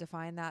Ron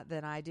define that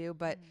than I do,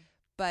 but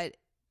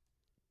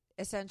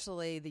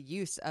essentially the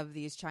use of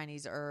these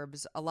Chinese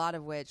herbs, a lot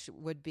of which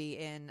would be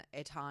in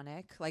a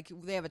tonic. Like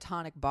they have a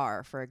tonic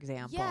bar, for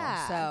example.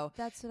 Yeah, so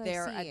that's what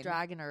there I've seen. at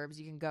Dragon Herbs,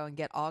 you can go and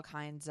get all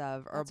kinds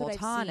of That's herbal what I've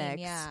tonics, seen,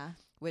 yeah.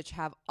 which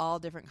have all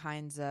different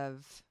kinds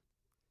of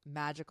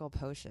magical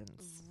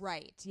potions.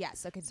 Right.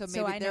 Yes. Okay. So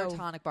maybe I there are know.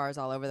 tonic bars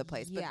all over the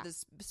place, Yeah. but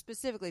this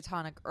specifically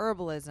tonic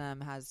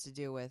herbalism has to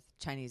do with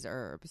Chinese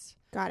herbs.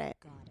 Got it.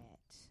 Got it.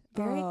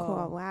 Very Oh.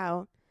 cool.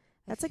 Wow.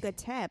 That's a good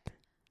tip.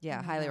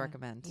 Yeah, highly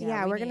recommend.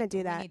 Yeah, we're gonna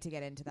do that. We need to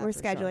get into that. We're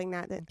for sure. scheduling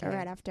that Okay.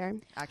 right after.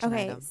 Action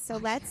Okay, item. so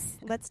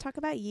let's talk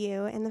about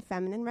you and the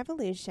feminine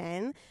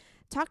revolution.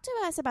 Talk to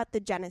us about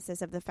the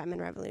genesis of the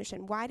feminine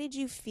revolution. Why did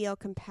you feel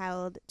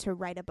compelled to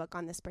write a book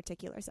on this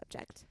particular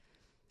subject?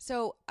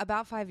 So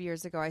about 5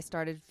 years ago, I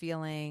started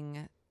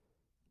feeling,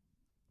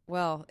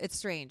 well, it's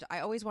strange. I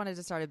always wanted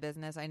to start a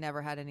business. I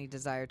never had any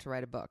desire to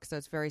write a book. So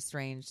it's very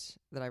strange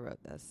that I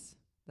wrote this,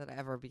 that I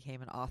ever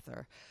became an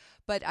author.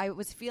 But I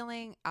was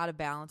feeling out of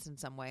balance in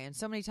some way. And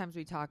so many times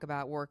we talk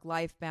about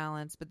work-life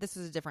balance, but this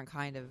is a different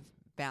kind of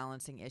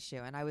balancing issue.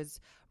 And I was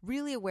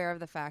really aware of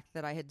the fact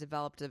that I had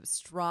developed a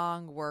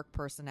strong work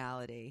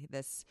personality,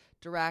 this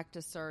direct,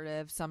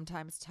 assertive,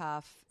 sometimes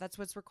tough. That's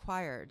what's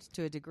required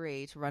to a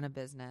degree to run a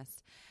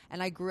business.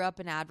 And I grew up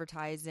in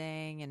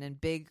advertising and in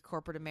big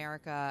corporate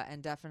America,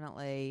 and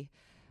definitely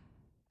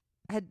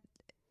had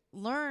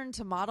learned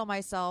to model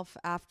myself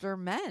after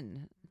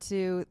men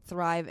to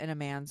thrive in a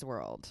man's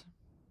world.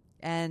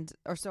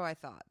 Or so I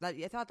thought.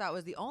 I thought that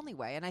was the only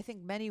way. And I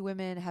think many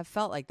women have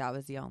felt like that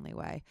was the only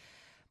way.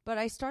 But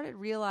I started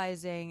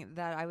realizing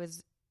that I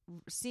was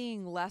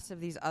seeing less of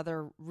these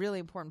other really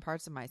important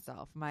parts of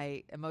myself,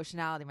 my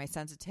emotionality, my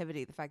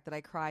sensitivity, the fact that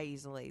I cry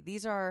easily.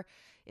 These are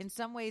in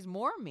some ways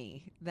more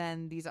me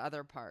than these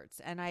other parts.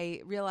 And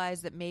I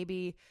realized that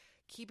maybe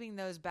keeping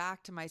those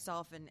back to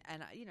myself and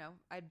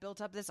I'd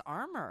built up this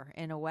armor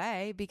in a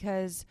way,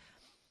 because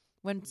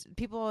when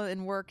people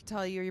in work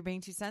tell you you're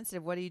being too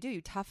sensitive, what do?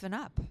 You toughen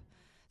up.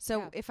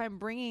 So if I'm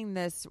bringing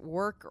this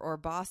work or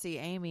bossy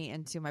Amy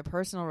into my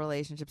personal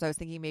relationships, I was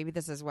thinking maybe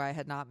this is why I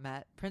had not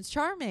met Prince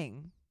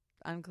Charming.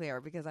 Unclear,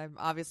 because I'm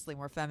obviously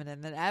more feminine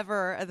than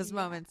ever at this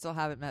moment. Still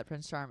haven't met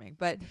Prince Charming,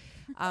 but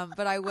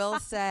I will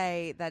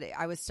say that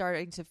I was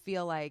starting to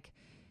feel like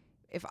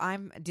if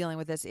I'm dealing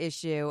with this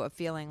issue of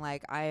feeling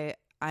like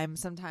I'm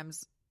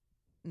sometimes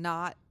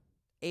not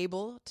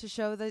able to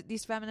show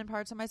these feminine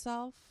parts of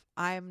myself,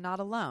 I'm not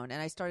alone.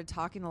 And I started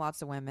talking to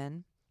lots of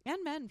women and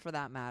men for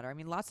that matter. I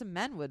mean, lots of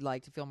men would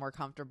like to feel more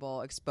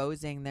comfortable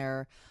exposing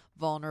their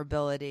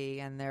vulnerability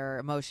and their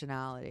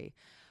emotionality.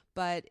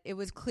 But it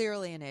was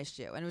clearly an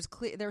issue. And it was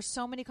clear there were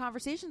so many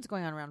conversations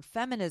going on around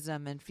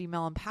feminism and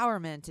female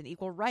empowerment and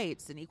equal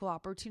rights and equal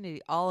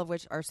opportunity, all of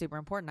which are super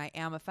important. I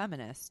am a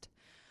feminist.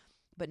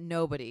 But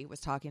nobody was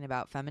talking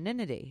about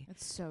femininity.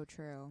 It's so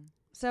true.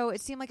 So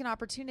it seemed like an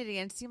opportunity,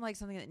 and it seemed like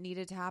something that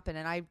needed to happen.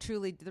 And I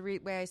truly,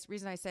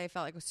 reason I say I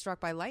felt like I was struck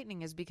by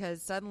lightning is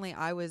because suddenly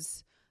I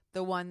was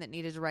the one that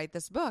needed to write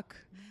this book.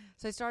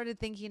 So I started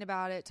thinking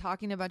about it,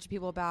 talking to a bunch of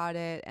people about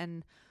it,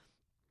 and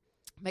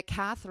met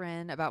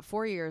Catherine about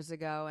 4 years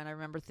ago, and I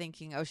remember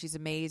thinking, oh, she's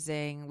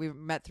amazing. We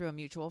met through a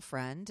mutual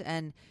friend,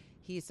 and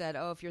he said,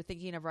 oh, if you're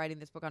thinking of writing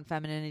this book on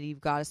femininity,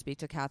 you've got to speak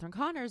to Catherine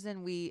Connors.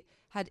 And we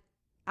had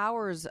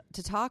hours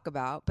to talk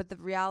about, but the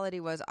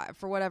reality was,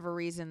 for whatever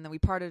reason, that we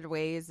parted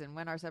ways and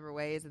went our separate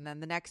ways. And then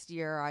the next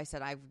year I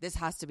said, this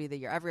has to be the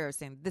year. Every year I was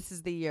saying, this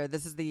is the year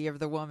of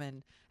the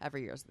woman.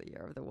 Every year is the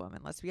year of the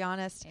woman. Let's be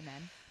honest.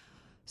 Amen.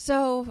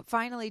 So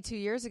finally 2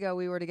 years ago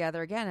we were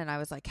together again, and I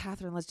was like,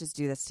 Catherine, let's just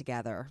do this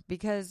together,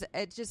 because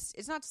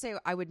it's not to say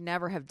I would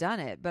never have done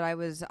it, but I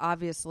was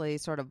obviously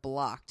sort of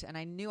blocked, and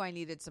I knew I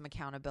needed some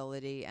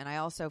accountability. And I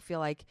also feel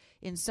like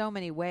in so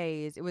many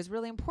ways it was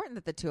really important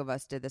that the two of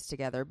us did this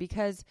together,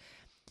 because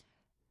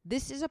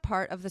this is a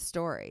part of the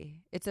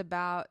story. It's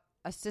about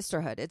a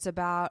sisterhood. It's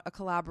about a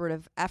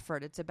collaborative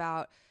effort. It's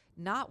about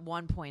not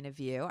one point of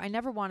view. I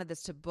never wanted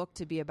this book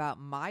to be about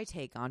my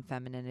take on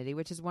femininity,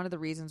 which is one of the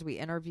reasons we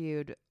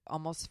interviewed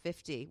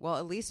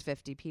at least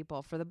 50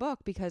 people for the book,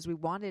 because we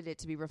wanted it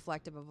to be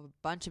reflective of a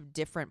bunch of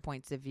different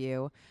points of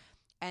view.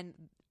 And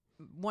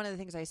one of the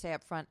things I say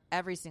up front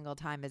every single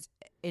time is,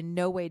 in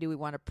no way do we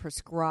want to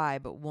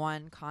prescribe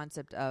one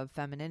concept of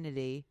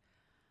femininity.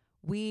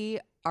 We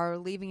are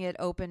leaving it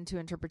open to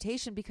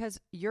interpretation, because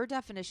your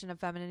definition of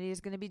femininity is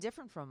going to be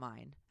different from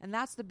mine. And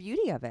that's the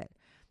beauty of it.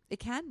 It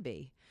can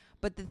be.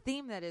 But the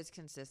theme that is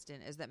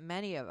consistent is that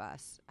many of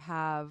us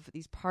have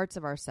these parts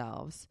of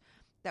ourselves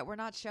that we're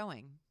not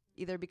showing,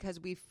 either because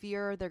we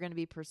fear they're going to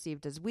be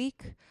perceived as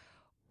weak,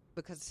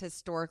 because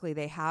historically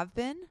they have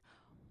been,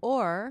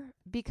 or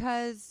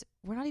because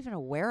we're not even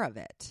aware of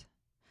it.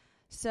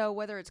 So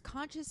whether it's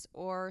conscious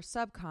or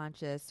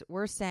subconscious,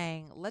 we're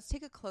saying, let's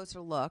take a closer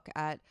look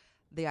at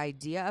the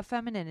idea of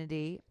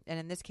femininity, and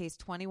in this case,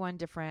 21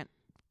 different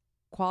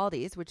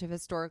qualities which have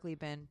historically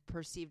been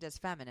perceived as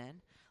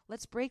feminine.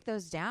 Let's break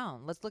those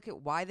down. Let's look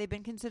at why they've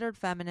been considered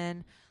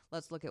feminine.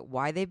 Let's look at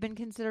why they've been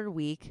considered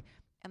weak.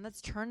 And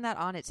let's turn that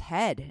on its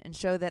head and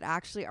show that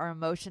actually our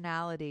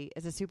emotionality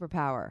is a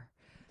superpower.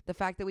 The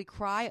fact that we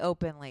cry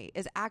openly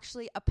is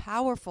actually a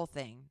powerful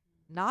thing,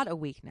 not a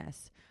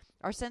weakness.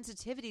 Our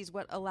sensitivity is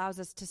what allows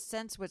us to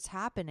sense what's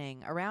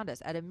happening around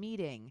us at a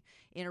meeting,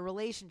 in a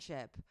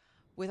relationship,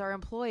 with our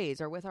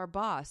employees or with our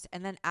boss,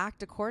 and then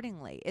act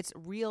accordingly. It's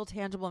real,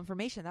 tangible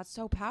information. That's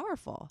so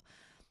powerful.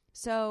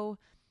 So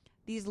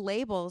these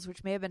labels,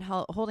 which may have been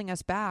holding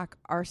us back,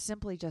 are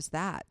simply just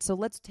that. So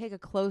let's take a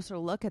closer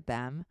look at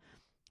them,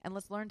 and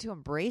let's learn to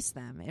embrace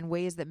them in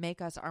ways that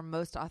make us our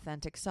most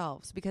authentic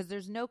selves. Because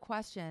there's no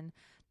question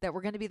that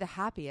we're going to be the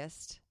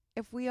happiest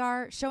if we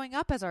are showing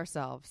up as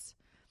ourselves.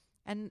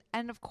 And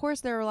of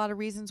course, there are a lot of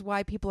reasons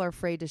why people are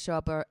afraid to show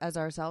up as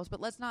ourselves,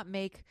 but let's not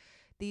make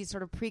these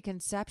sort of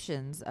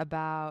preconceptions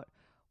about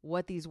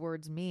what these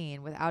words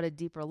mean without a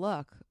deeper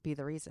look be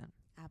the reason.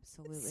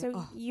 Absolutely. So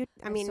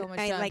so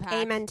I like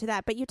amen to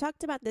that. But you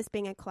talked about this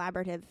being a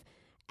collaborative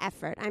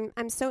effort.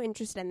 I'm so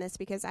interested in this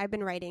because I've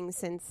been writing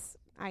since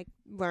I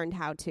learned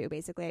how to.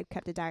 Basically, I've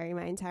kept a diary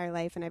my entire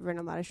life, and I've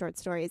written a lot of short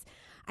stories.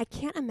 I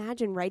can't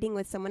imagine writing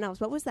with someone else.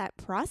 What was that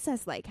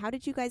process like? How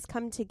did you guys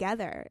come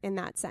together in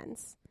that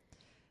sense?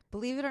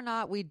 Believe it or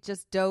not, we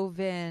just dove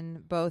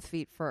in both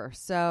feet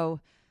first. So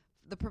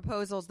the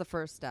proposal is the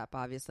first step,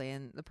 obviously.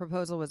 And the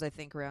proposal was, I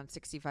think, around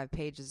 65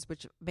 pages,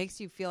 which makes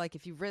you feel like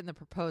if you've written the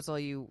proposal,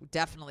 you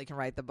definitely can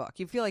write the book.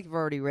 You feel like you've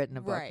already written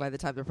a book by the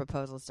time the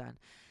proposal is done.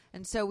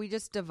 And so we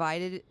just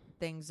divided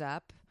things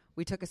up.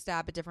 We took a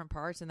stab at different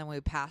parts, and then we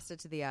passed it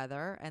to the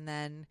other, and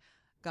then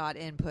got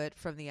input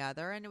from the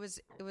other. And it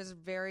was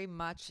very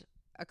much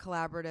a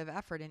collaborative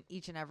effort in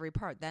each and every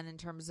part. Then in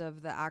terms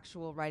of the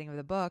actual writing of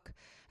the book,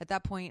 at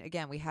that point,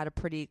 again, we had a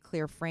pretty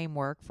clear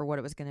framework for what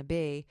it was going to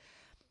be.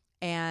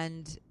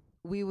 And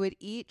we would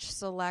each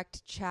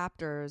select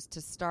chapters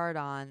to start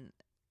on,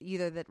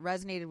 either that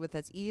resonated with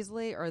us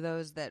easily or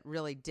those that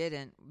really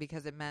didn't,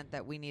 because it meant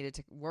that we needed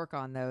to work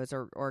on those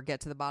or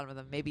get to the bottom of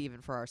them, maybe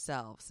even for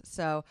ourselves.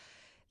 So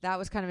that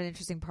was kind of an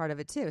interesting part of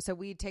it too. So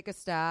we'd take a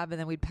stab and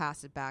then we'd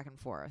pass it back and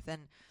forth.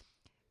 And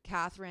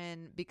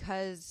Catherine,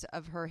 because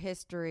of her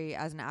history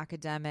as an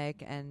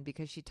academic and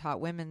because she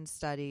taught women's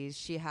studies,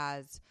 she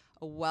has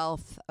a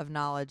wealth of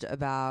knowledge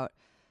about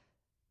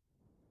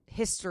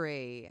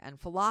history and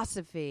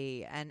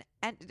philosophy and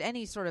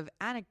any sort of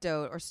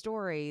anecdote or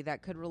story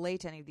that could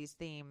relate to any of these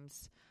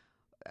themes.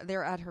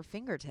 They're at her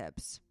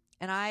fingertips.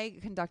 And I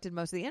conducted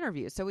most of the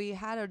interviews. So we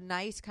had a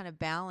nice kind of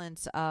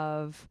balance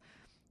of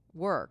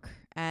work.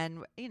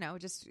 And, you know,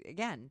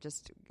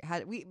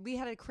 we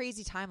had a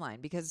crazy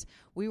timeline because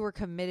we were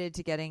committed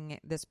to getting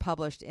this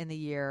published in the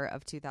year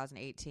of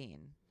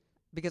 2018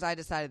 because I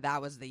decided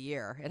that was the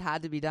year. It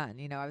had to be done.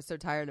 You know, I was so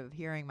tired of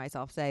hearing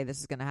myself say this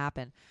is going to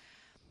happen.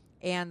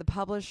 And the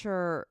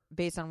publisher,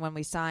 based on when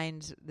we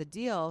signed the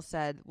deal,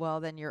 said, well,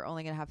 then you're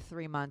only going to have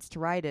 3 months to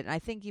write it. And I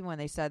think even when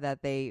they said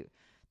that, they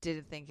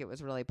didn't think it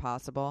was really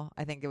possible.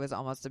 I think it was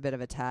almost a bit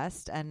of a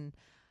test. And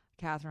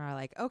Catherine and I are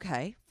like,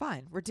 okay,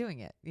 fine, we're doing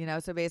it. You know,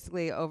 so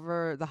basically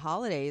over the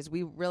holidays,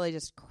 we really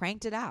just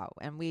cranked it out.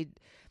 And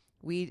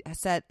we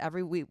set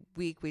every week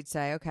we'd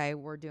say, okay,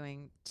 we're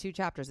doing 2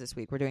 chapters this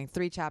week. We're doing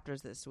 3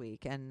 chapters this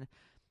week. And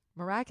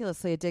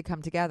miraculously, it did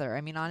come together.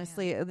 I mean,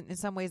 honestly, in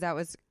some ways, that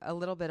was a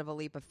little bit of a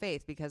leap of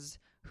faith because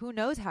who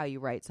knows how you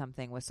write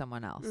something with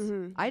someone else?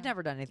 Mm-hmm. I'd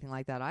never done anything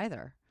like that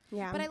either.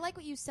 Yeah. But I like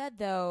what you said,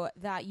 though,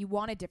 that you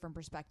wanted different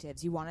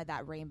perspectives. You wanted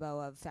that rainbow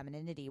of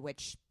femininity,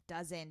 which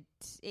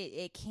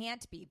it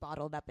can't be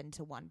bottled up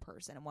into one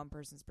person and one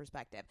person's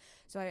perspective.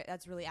 So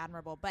that's really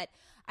admirable. But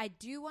I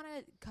do want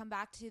to come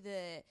back to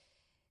the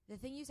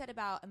thing you said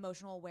about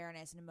emotional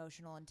awareness and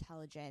emotional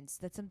intelligence.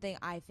 That's something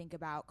I think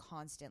about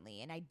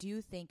constantly. And I do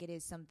think it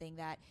is something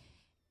that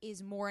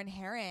is more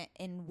inherent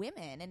in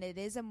women. And it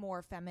is a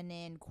more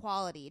feminine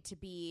quality to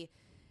be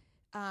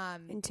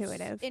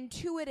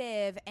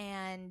intuitive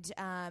and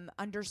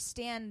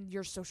understand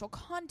your social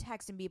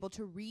context and be able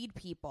to read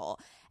people.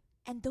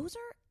 And those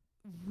are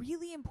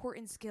really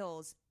important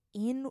skills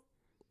in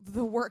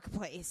the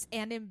workplace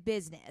and in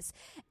business.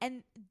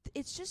 And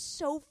it's just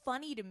so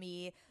funny to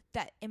me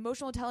that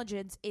emotional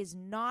intelligence is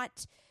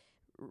not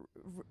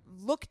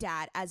looked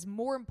at as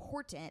more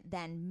important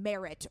than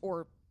merit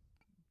or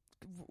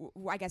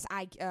I guess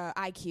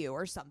IQ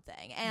or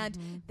something.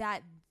 And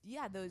that,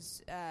 yeah,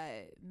 those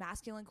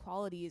masculine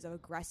qualities of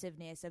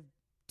aggressiveness, of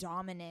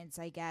dominance,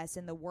 I guess,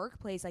 in the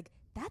workplace, like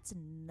that's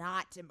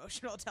not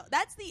emotional intelligence.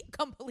 That's the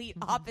complete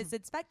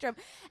opposite spectrum.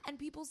 And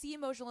people see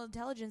emotional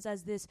intelligence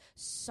as this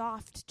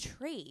soft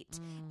trait,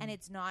 and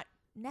it's not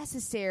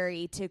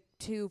necessary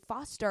to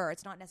foster.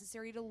 It's not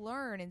necessary to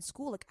learn in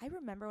school. Like I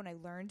remember when I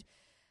learned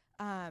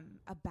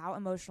about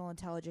emotional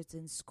intelligence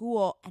in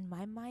school, and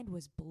my mind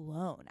was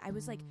blown. I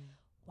was like,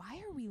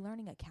 why are we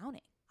learning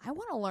accounting? I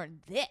want to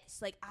learn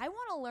this. Like, I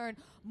want to learn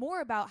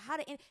more about how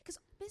to, because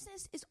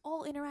business is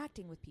all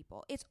interacting with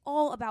people. It's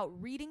all about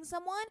reading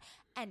someone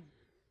and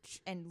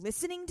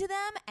listening to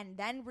them and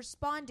then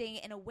responding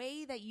in a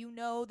way that you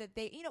know that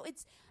they, you know,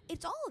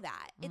 it's all of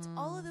that. It's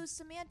all of those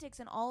semantics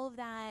and all of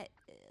that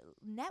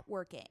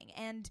networking.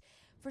 And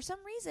for some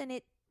reason,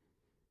 it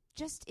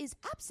just is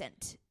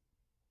absent.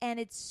 And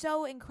it's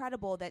so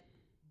incredible that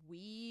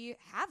we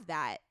have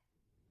that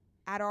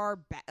at our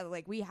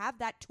like we have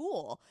that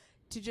tool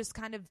to just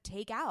kind of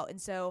take out. And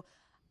so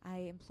I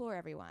implore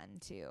everyone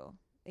to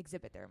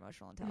exhibit their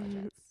emotional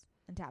intelligence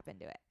and tap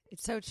into it.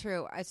 It's so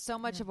true. So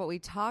much of what we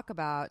talk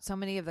about, so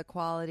many of the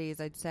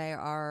qualities I'd say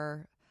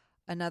are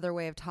another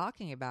way of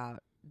talking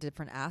about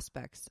different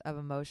aspects of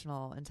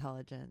emotional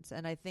intelligence.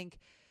 And I think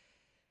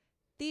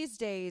these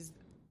days,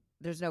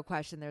 there's no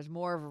question, there's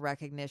more of a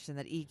recognition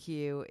that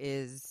EQ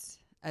is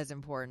as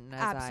important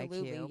as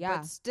IQ. Yeah.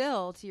 But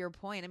still, to your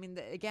point, I mean,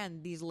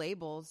 again, these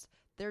labels,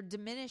 they're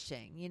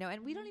diminishing, you know,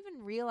 and we don't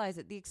even realize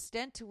it. The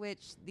extent to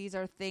which these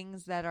are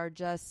things that are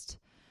just,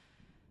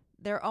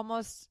 they're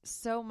almost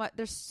so much,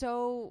 they're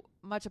so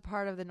much a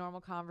part of the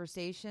normal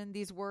conversation.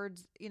 These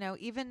words, you know,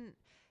 even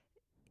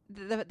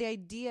the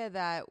idea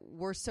that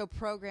we're so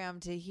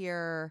programmed to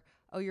hear,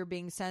 oh, you're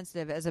being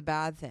sensitive as a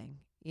bad thing.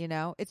 You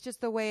know, it's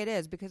just the way it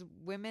is because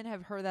women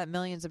have heard that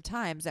millions of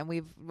times and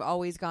we've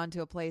always gone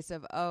to a place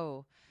of,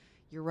 oh,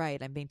 you're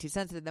right, I'm being too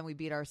sensitive. Then we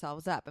beat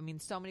ourselves up. I mean,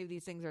 so many of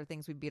these things are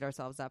things we beat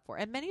ourselves up for.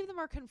 And many of them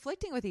are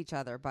conflicting with each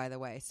other, by the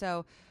way.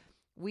 So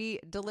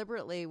we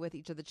deliberately, with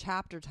each of the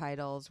chapter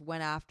titles,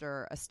 went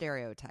after a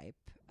stereotype,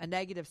 a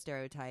negative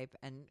stereotype,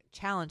 and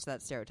challenged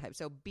that stereotype.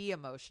 So be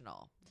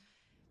emotional,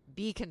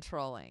 be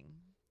controlling,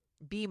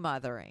 be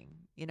mothering.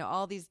 You know,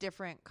 all these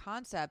different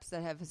concepts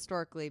that have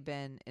historically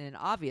been, in an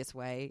obvious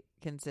way,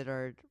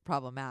 considered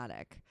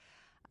problematic.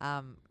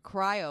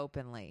 Cry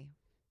openly.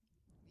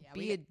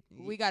 Yeah,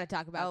 we got to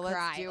talk about cry.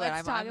 Let's do it.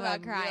 Let's talk about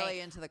I'm crying. really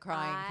into the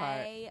crying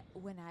part.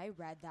 When I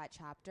read that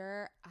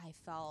chapter, I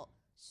felt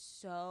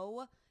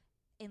so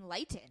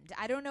enlightened.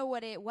 I don't know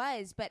what it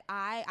was, but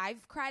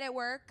I've cried at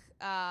work.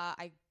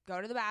 I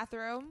go to the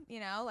bathroom, you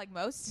know, like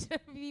most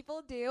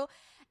people do.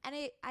 And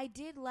I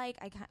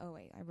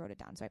wrote it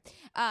down. Sorry.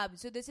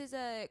 So this is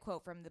a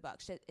quote from the book.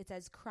 It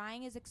says,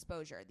 "Crying is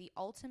exposure. The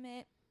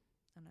ultimate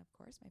And of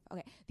course,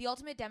 okay. The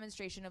ultimate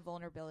demonstration of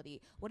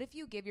vulnerability. What if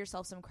you give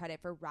yourself some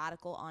credit for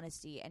radical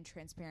honesty and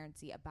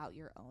transparency about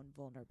your own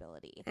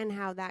vulnerability? And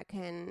how that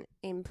can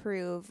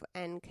improve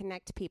and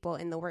connect people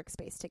in the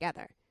workspace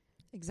together.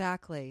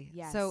 Exactly.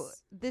 Yes. So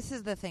this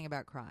is the thing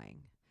about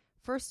crying.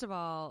 First of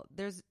all,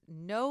 there's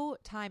no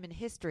time in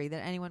history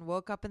that anyone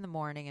woke up in the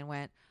morning and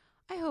went,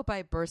 I hope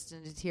I burst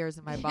into tears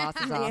in my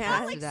boss's office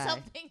Not like today.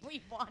 something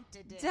we want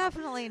to do.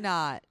 Definitely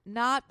not.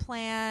 Not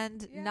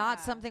planned, Yeah. not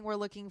something we're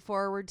looking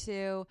forward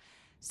to.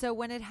 So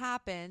when it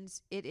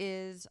happens, it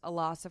is a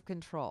loss of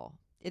control.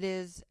 It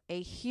is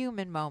a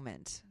human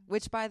moment,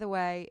 which, by the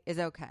way, is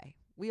okay.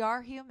 We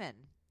are human.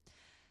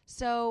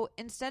 So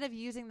instead of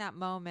using that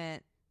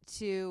moment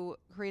to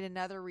create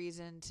another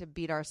reason to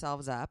beat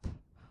ourselves up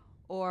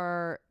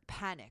or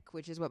panic,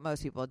 which is what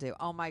most people do.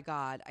 Oh my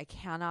God, I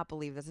cannot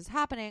believe this is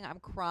happening. I'm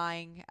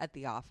crying at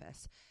the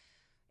office.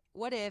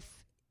 What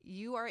if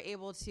you are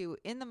able to,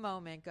 in the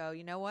moment, go,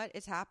 you know what?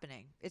 It's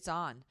happening. It's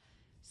on.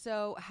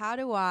 So how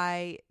do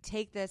I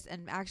take this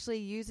and actually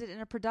use it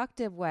in a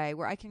productive way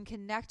where I can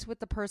connect with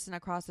the person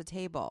across the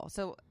table?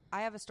 So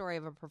I have a story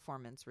of a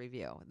performance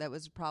review that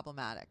was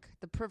problematic.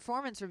 The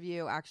performance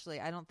review, actually,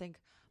 I don't think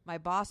my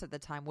boss at the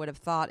time would have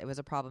thought it was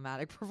a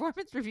problematic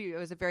performance review. It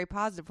was a very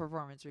positive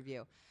performance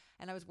review.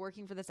 And I was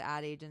working for this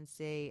ad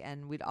agency,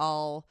 and we'd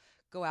all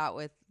go out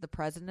with the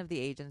president of the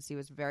agency,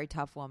 was a very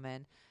tough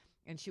woman.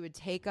 And she would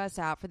take us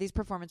out for these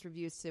performance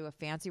reviews to a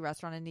fancy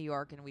restaurant in New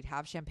York, and we'd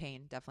have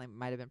champagne. Definitely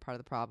might have been part of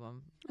the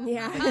problem.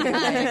 Yeah.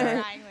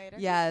 Crying later.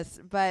 Yes,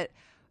 but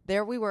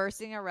there we were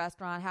sitting at a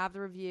restaurant, have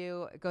the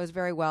review. It goes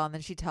very well. And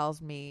then she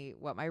tells me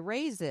what my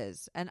raise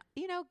is. And,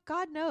 you know,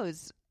 God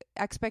knows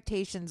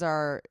expectations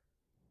are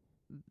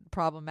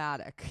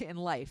problematic in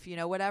life. You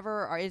know,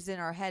 whatever is in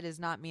our head does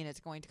not mean it's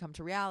going to come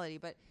to reality.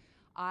 But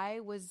I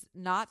was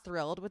not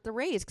thrilled with the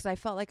raise because I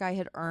felt like I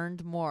had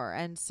earned more.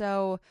 And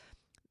so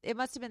it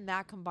must have been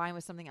that combined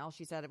with something else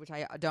she said, which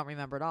I don't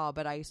remember at all.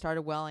 But I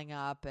started welling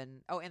up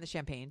and the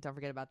champagne. Don't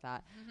forget about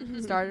that.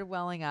 Started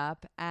welling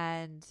up.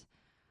 And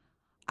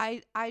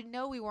I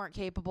know we weren't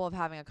capable of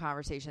having a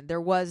conversation. There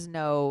was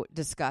no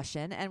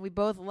discussion. And we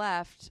both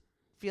left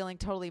feeling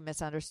totally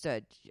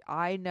misunderstood.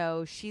 I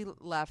know she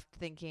left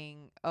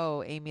thinking,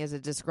 oh, Amy is a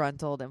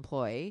disgruntled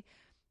employee.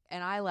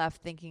 And I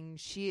left thinking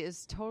she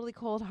is totally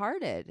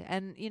cold-hearted.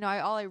 And, you know,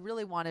 all I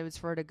really wanted was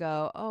for her to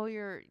go, oh,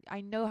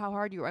 I know how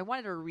hard you are. I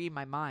wanted her to read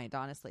my mind,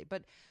 honestly.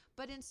 But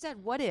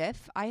instead, what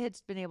if I had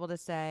been able to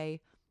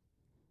say,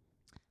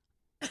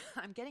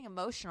 I'm getting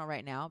emotional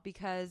right now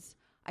because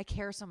I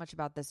care so much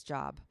about this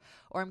job.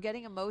 Or I'm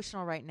getting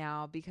emotional right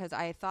now because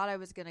I thought I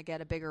was going to get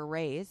a bigger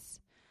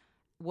raise.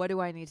 What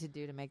do I need to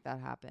do to make that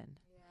happen?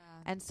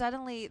 And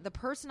suddenly the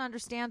person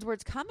understands where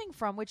it's coming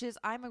from, which is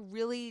I'm a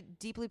really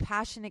deeply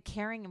passionate,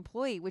 caring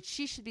employee, which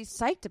she should be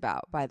psyched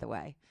about, by the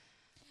way.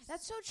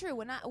 That's so true.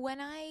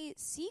 When I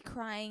see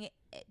crying,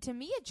 to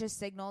me, it just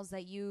signals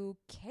that you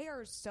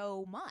care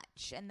so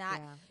much and that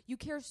you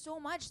care so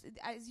much.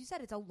 As you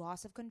said, it's a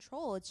loss of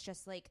control. It's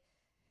just like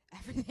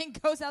everything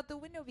goes out the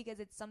window because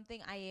it's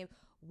something I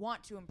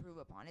want to improve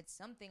upon. It's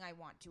something I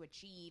want to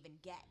achieve and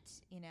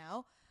get, you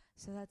know?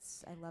 So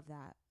I love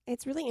that.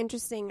 It's really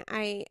interesting.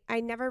 I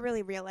never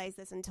really realized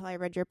this until I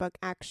read your book,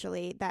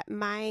 actually, that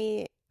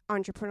my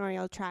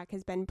entrepreneurial track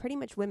has been pretty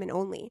much women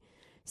only.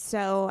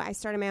 So I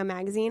started my own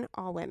magazine,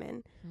 all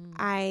women.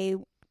 I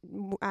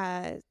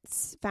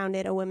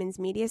founded a women's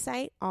media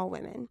site, all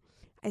women.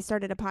 I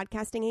started a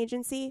podcasting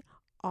agency,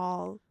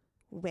 all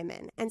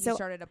women. And you so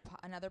started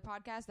another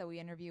podcast that we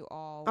interview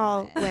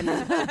all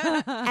women.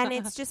 And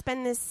it's just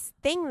been this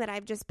thing that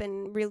I've just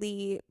been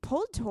really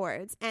pulled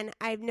towards. And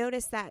I've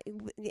noticed that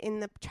in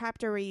the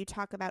chapter where you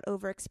talk about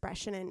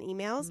overexpression in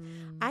emails,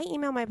 I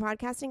email my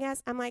podcasting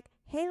guests. I'm like,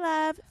 hey,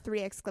 love,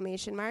 3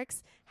 exclamation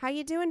marks. How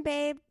you doing,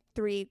 babe?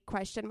 3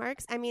 question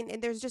marks. I mean,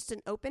 there's just an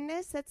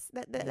openness that's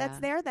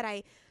there that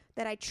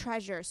I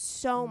treasure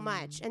so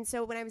much. And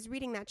so when I was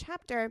reading that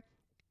chapter,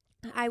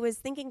 I was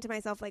thinking to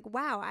myself, like,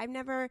 wow, I'm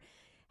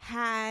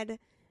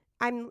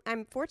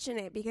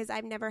fortunate because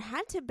I've never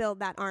had to build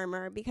that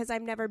armor because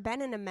I've never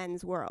been in a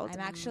men's world. I'm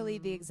actually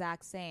the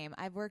exact same.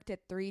 I've worked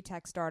at 3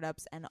 tech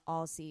startups and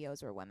all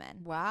CEOs were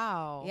women.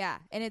 Wow. Yeah.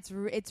 And it's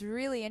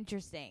really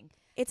interesting.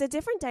 It's a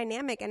different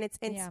dynamic. And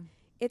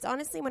it's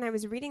honestly, when I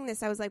was reading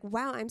this, I was like,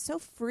 wow, I'm so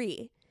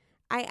free.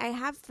 I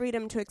have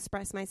freedom to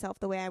express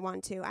myself the way I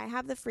want to. I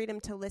have the freedom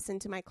to listen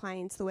to my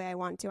clients the way I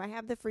want to. I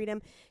have the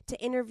freedom to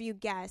interview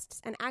guests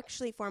and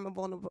actually form a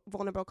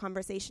vulnerable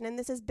conversation. And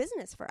this is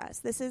business for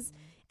us.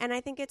 And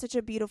I think it's such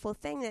a beautiful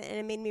thing. And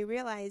it made me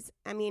realize,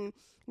 I mean,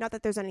 not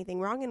that there's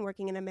anything wrong in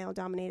working in a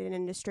male-dominated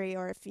industry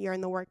or if you're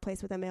in the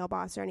workplace with a male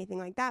boss or anything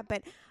like that,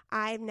 but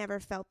I've never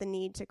felt the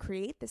need to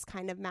create this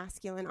kind of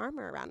masculine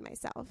armor around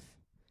myself.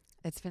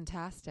 It's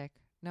fantastic.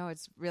 No,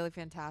 it's really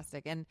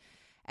fantastic. And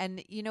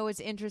you know,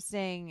 it's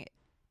interesting,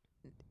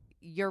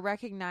 you're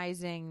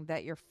recognizing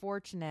that you're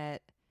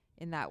fortunate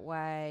in that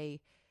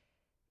way.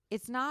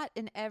 it's not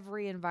in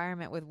every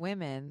environment with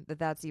women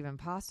that's even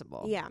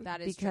possible. Yeah,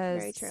 That is because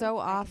Very true. so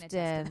I can attest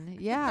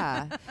to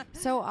often,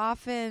 so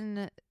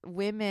often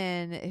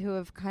women who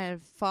have kind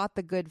of fought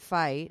the good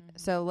fight,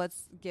 so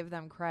let's give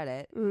them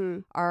credit,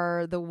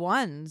 are the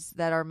ones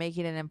that are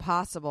making it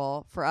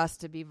impossible for us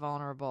to be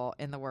vulnerable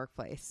in the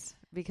workplace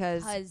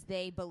because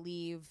they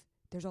believe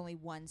there's only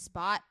one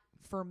spot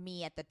for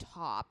me at the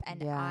top,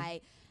 and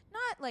I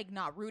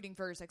not rooting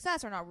for your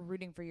success or not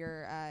rooting for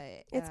your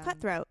it's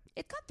cutthroat.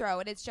 It's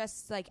cutthroat, and it's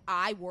just like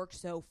I worked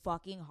so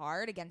fucking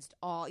hard against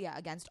all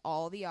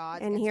the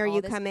odds. And here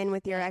you come in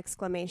with your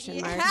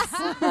exclamation marks.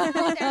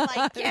 They're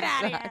like, get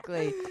out of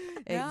here.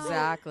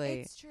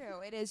 Exactly. It's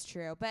true. It is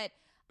true. But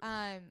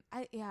I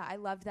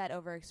loved that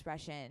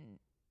overexpression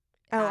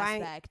Oh,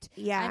 aspect.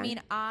 I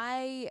mean,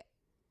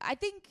 I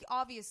think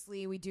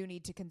obviously we do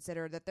need to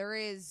consider that there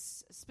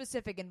is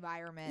specific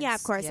environments. Yeah,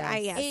 of course.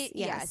 Yes.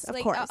 Yes, of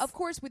like, course. Of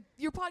course, with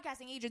your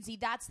podcasting agency,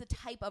 that's the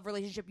type of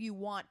relationship you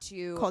want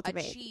to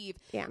Cultivate. achieve.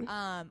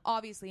 Yeah.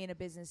 Obviously, in a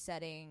business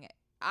setting,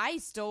 I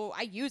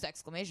use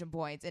exclamation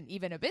points, and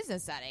even a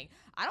business setting,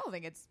 I don't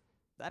think it's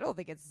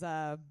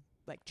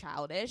like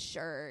childish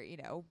or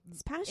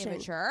It's passion.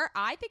 immature.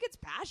 I think it's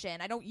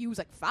passion. I don't use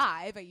like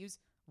 5. I use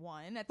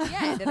 1 at the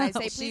end, and I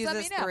say, please let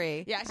me know.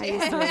 3. Yeah, I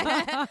use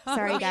 3.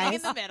 Sorry, We're guys. meeting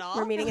in the middle.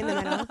 We're meeting in the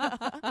middle.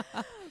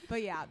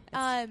 But yeah,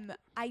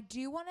 I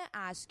do want to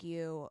ask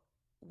you,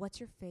 what's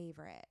your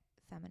favorite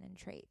feminine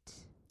trait?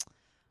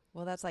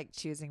 Well, that's like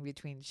choosing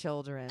between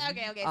children.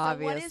 Okay.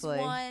 Obviously. So what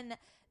is one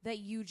that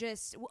you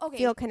just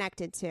feel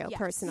connected to Yes.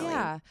 personally?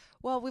 Yeah.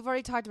 Well, we've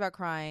already talked about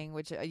crying,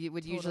 which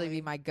would usually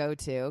be my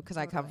go-to because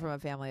I come from a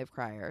family of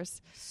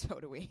criers. So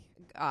do we.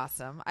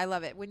 Awesome. I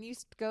love it. When you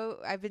go,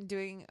 I've been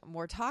doing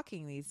more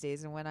talking these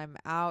days, and when I'm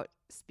out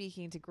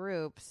speaking to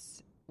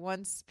groups,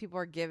 once people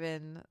are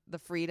given the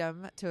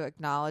freedom to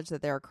acknowledge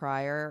that they're a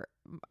crier,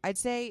 I'd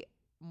say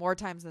more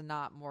times than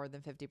not, more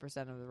than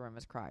 50% of the room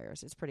is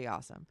criers. It's pretty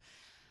awesome.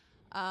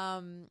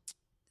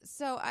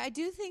 So I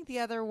do think the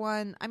other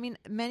one, I mean,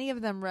 many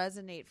of them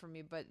resonate for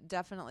me, but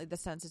definitely the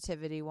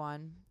sensitivity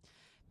one,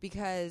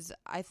 because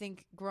I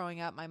think growing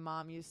up, my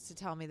mom used to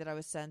tell me that I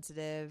was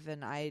sensitive,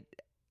 and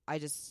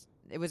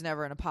it was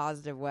never in a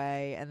positive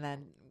way. And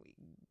then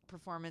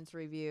performance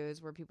reviews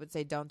where people would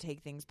say, don't take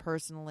things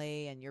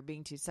personally and you're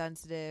being too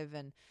sensitive.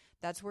 And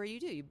that's where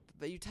you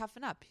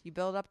toughen up. You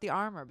build up the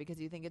armor because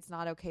you think it's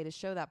not okay to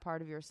show that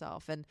part of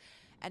yourself. And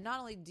not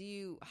only do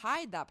you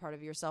hide that part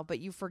of yourself, but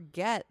you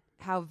forget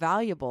how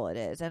valuable it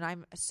is. And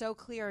I'm so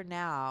clear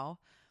now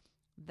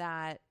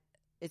that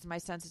it's my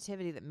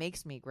sensitivity that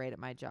makes me great at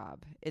my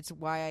job. It's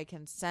why I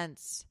can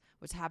sense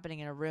what's happening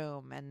in a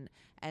room. And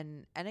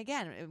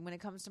again, when it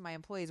comes to my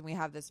employees, and we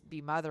have this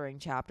Be Mothering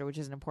chapter, which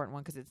is an important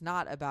one because it's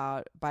not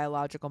about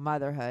biological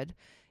motherhood.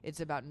 It's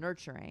about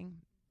nurturing.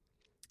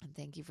 And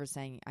thank you for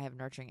saying I have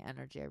nurturing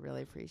energy. I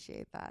really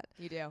appreciate that.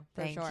 You do.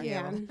 For Thank sure.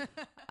 you.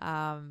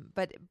 Yeah.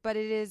 But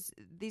it is,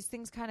 these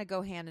things kind of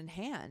go hand in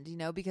hand,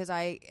 because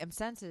I am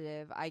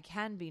sensitive. I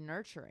can be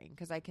nurturing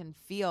because I can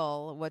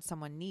feel what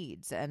someone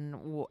needs. And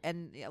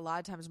a lot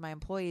of times my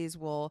employees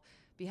will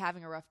be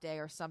having a rough day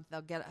or something.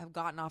 They'll have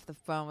gotten off the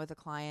phone with a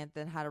client,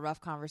 then had a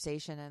rough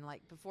conversation. And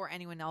like before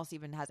anyone else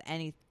even has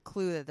any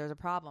clue that there's a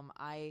problem,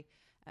 I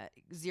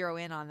zero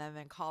in on them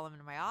and call them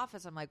into my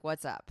office. I'm like,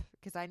 what's up?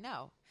 Because I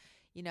know.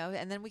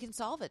 And then we can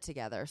solve it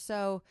together.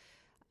 So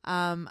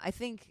I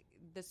think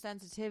the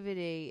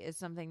sensitivity is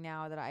something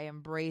now that I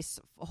embrace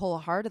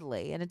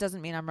wholeheartedly. And it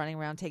doesn't mean I'm running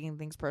around taking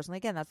things personally.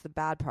 Again, that's the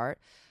bad part.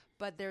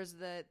 But there's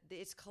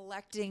it's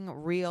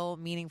collecting real,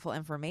 meaningful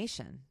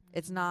information.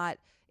 It's not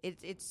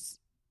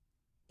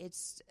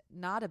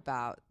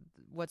about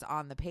what's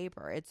on the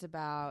paper. It's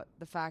about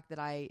the fact that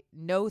I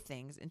know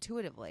things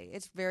intuitively.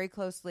 It's very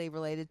closely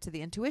related to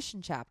the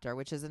intuition chapter,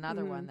 which is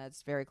another one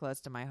that's very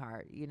close to my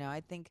heart. I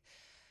think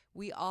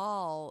we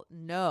all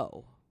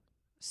know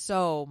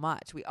so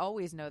much. We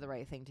always know the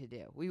right thing to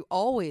do. We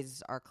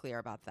always are clear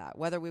about that,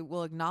 whether we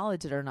will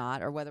acknowledge it or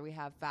not, or whether we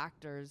have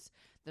factors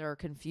that are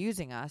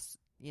confusing us,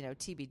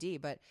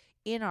 TBD. But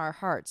in our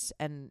hearts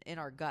and in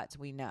our guts,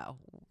 we know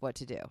what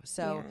to do.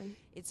 So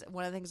it's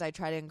one of the things I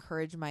try to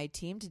encourage my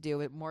team to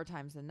do it more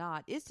times than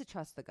not is to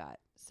trust the gut.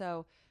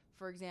 So,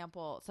 for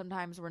example,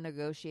 sometimes we're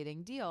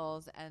negotiating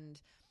deals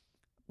and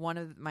one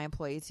of my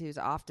employees who's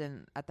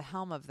often at the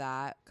helm of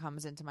that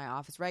comes into my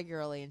office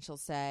regularly and she'll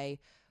say,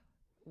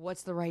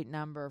 what's the right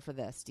number for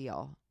this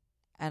deal?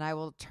 And I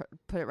will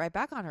put it right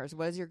back on her. So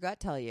what does your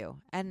gut tell you?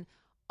 And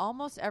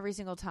almost every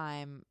single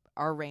time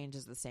our range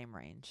is the same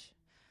range.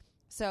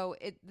 So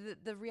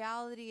the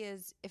reality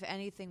is, if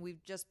anything,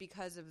 we've just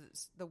because of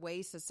the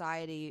way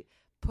society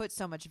puts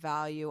so much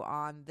value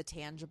on the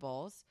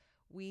tangibles,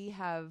 we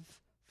have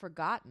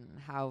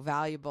forgotten how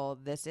valuable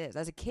this is.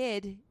 As a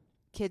kid,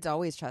 kids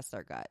always trust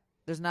their gut.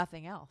 There's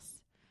nothing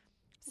else.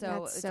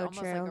 So it's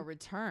almost like a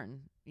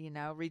return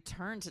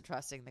to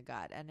trusting the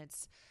gut. And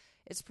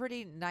it's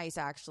pretty nice,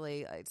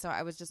 actually. So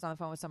I was just on the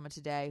phone with someone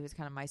today who's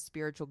kind of my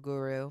spiritual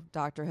guru,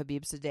 Dr.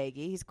 Habib Sadeghi.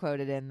 He's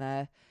quoted in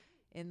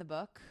the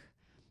book.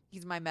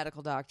 he's my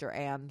medical doctor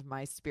and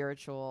my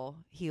spiritual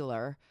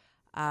healer.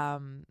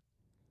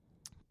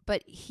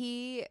 But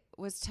he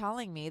was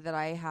telling me that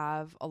I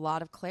have a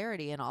lot of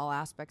clarity in all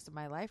aspects of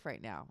my life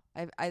right now.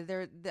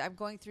 I'm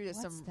going through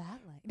What's some. that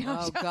like? No,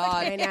 Oh I'm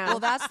God! I know. Well,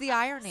 that's the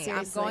irony.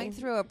 Seriously. I'm going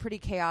through a pretty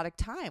chaotic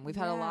time. We've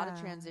had a lot of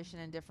Yeah. transition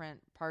in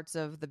different parts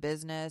of the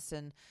business,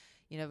 and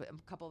a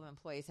couple of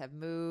employees have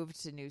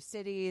moved to new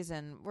cities,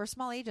 and we're a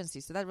small agency,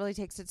 so that really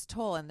takes its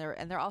toll. And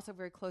they're also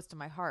very close to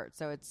my heart,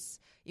 so it's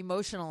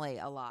emotionally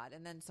a lot.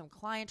 And then some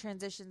client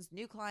transitions,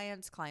 new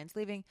clients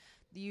leaving,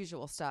 the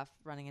usual stuff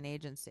running an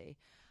agency.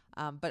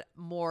 But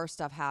more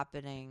stuff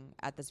happening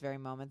at this very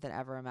moment than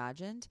ever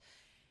imagined.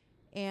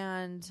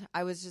 And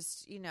I was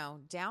just,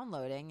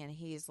 downloading, and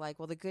he's like,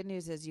 well, the good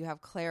news is you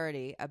have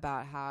clarity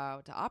about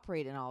how to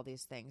operate in all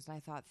these things. And I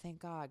thought, thank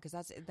God, because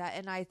that's that.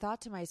 And I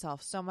thought to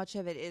myself, so much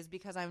of it is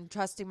because I'm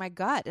trusting my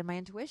gut and my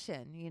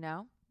intuition, It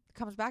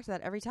comes back to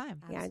that every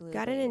time. Yeah, Absolutely.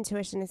 gut and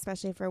intuition,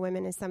 especially for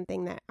women, is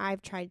something that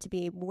I've tried to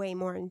be way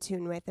more in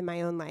tune with in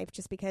my own life,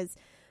 just because,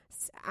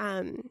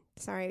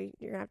 sorry,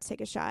 you're going to have to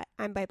take a shot.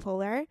 I'm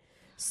bipolar.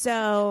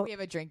 So We have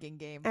a drinking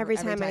game. every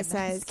for time I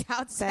the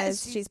scout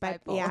says she's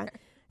bipolar. Yeah.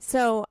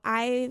 So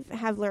I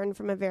have learned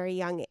from a very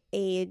young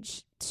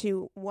age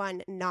to,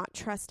 one, not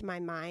trust my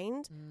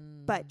mind,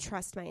 but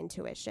trust my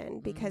intuition,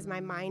 because my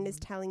mind is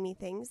telling me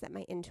things that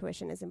my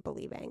intuition isn't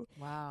believing.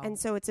 Wow. And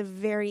so it's a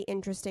very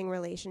interesting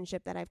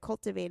relationship that I've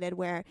cultivated,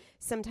 where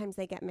sometimes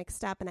they get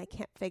mixed up and I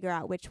can't figure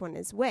out which one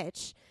is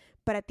which.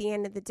 But at the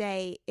end of the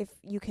day, if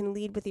you can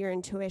lead with your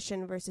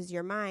intuition versus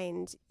your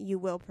mind, you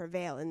will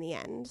prevail in the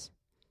end.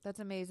 That's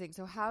amazing.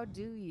 So how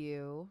do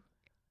you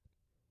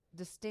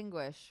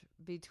distinguish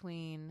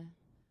between,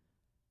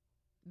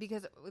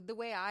 because the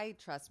way I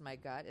trust my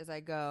gut is I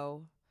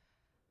go,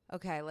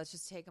 okay, let's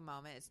just take a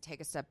moment. It's take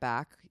a step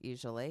back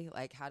usually.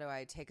 Like, how do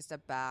I take a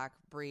step back,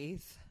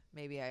 breathe?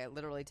 Maybe I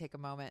literally take a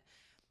moment.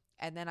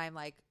 And then I'm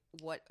like,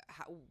 what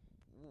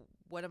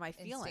am I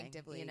feeling?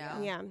 Instinctively,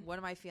 Yeah. What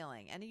am I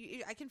feeling? And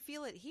I can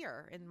feel it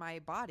here in my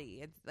body.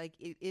 It's like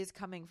it is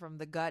coming from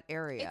the gut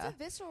area. It's a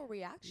visceral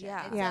reaction.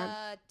 Yeah. It's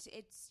Yeah.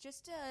 it's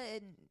just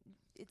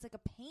it's like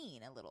a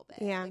pain a little bit.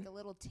 Yeah. Like a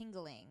little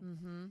tingling.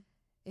 Mm-hmm.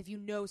 If you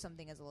know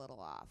something is a little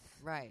off.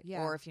 Right.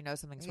 Yeah. Or if you know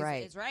something's It's-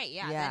 right. It's right.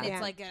 Yeah. Yeah. Then it's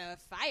Yeah. like a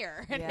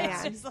fire. And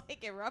Yeah. it's just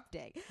like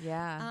erupting.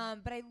 Yeah.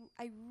 But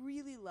I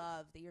really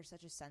love that you're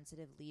such a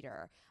sensitive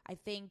leader. I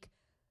think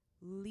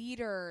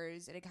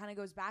leaders, and it kind of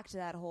goes back to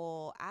that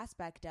whole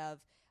aspect of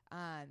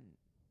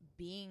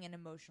being an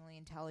emotionally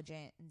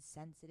intelligent and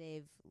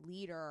sensitive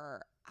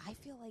leader, I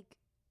feel like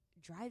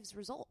drives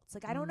results.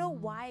 Like, I don't know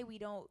why we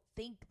don't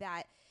think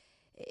that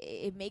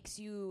it makes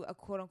you a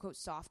quote unquote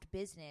soft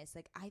business.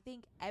 Like, I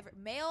think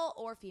male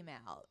or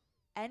female,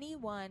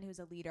 anyone who's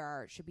a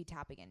leader should be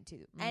tapping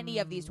into any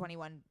of these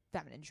 21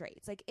 feminine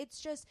traits. Like,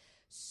 it's just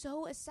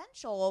so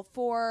essential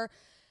for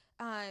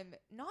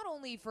not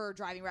only for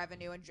driving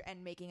revenue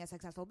and making a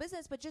successful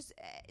business, but just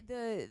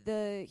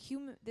the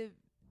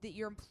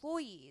your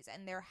employees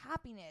and their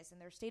happiness and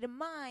their state of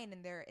mind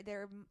and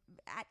they're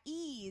at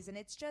ease. And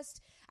it's just,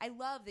 I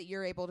love that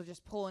you're able to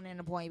just pull in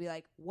a point and be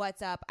like,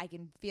 what's up? I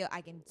can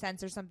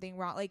sense there's something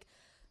wrong. Like,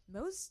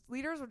 most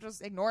leaders would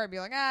just ignore it and be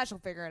like, she'll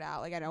figure it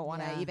out. Like, I don't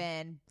want to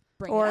even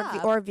bring it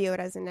up. Or view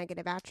it as a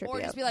negative attribute.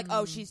 Or just be like,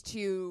 oh,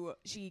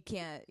 she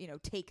can't,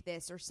 take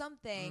this or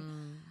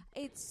something.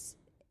 It's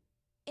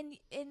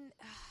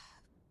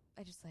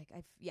I just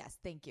yes,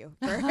 thank you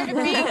for being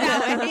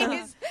that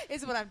way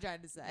is what I'm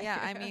trying to say. Yeah,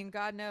 I mean,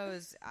 God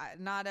knows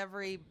not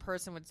every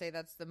person would say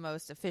that's the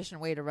most efficient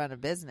way to run a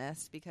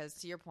business, because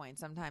to your point,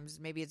 sometimes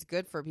maybe it's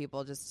good for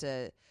people just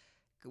to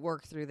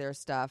work through their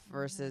stuff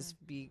versus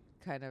be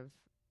kind of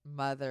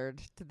mothered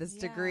to this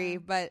degree.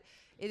 But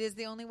it is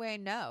the only way I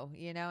know,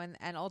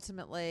 and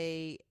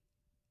ultimately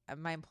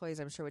my employees,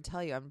 I'm sure, would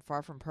tell you I'm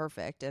far from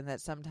perfect and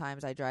that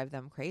sometimes I drive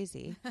them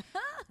crazy,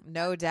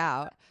 no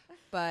doubt.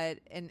 But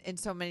in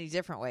so many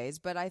different ways.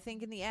 But I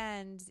think in the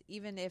end,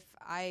 even if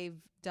I've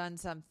done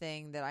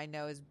something that I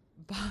know is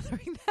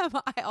bothering them,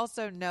 I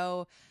also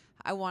know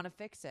I want to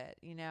fix it,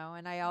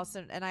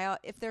 And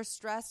if they're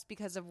stressed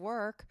because of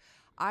work,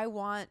 I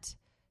want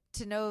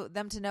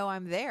them to know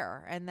I'm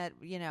there, and that,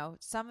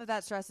 some of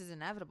that stress is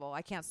inevitable.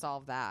 I can't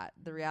solve that.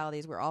 The reality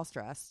is we're all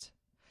stressed.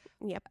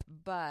 Yep.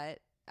 But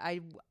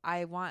I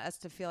want us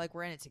to feel like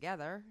we're in it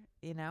together,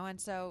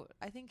 And so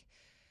I think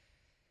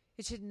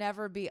it should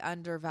never be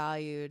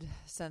undervalued,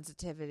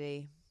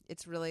 sensitivity.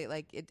 It's really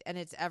like it, and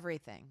it's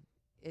everything.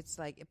 It's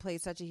like it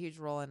plays such a huge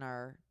role in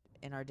our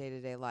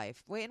day-to-day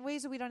life, in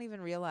ways that we don't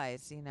even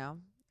realize,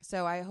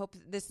 So I hope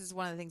this is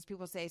one of the things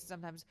people say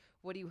sometimes,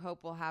 what do you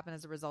hope will happen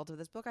as a result of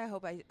this book? I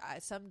hope I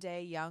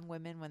someday young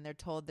women, when they're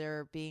told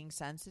they're being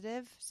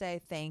sensitive,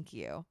 say thank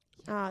you.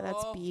 Oh,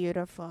 that's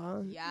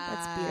beautiful. Yes.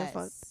 That's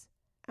beautiful.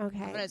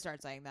 Okay. I'm going to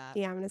start saying that.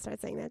 Yeah, I'm going to start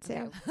saying that too.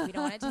 Okay. We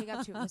don't want to take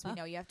up too much because we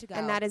know you have to go.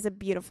 And that is a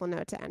beautiful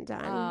note to end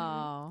on.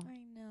 Oh. I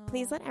know.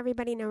 Please let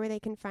everybody know where they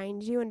can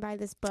find you and buy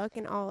this book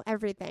and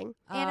everything.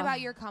 And about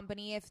your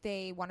company if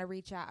they want to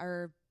reach out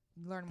or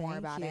learn more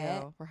about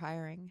it. We're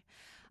hiring.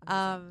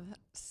 Amazing.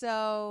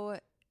 So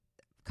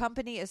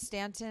company is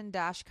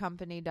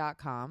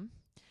stanton-company.com,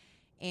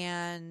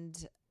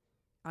 and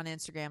on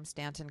Instagram,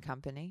 Stanton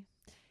Company.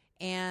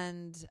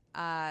 And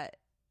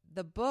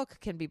the book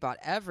can be bought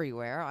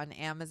everywhere on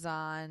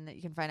Amazon.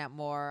 You can find out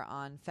more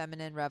on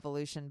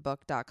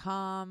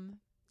femininerevolutionbook.com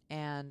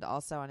and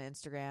also on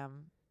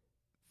Instagram,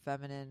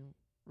 Feminine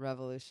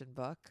Revolution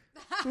Book.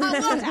 We'll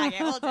tag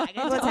it.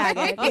 We'll tag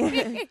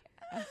it.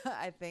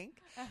 I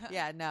think.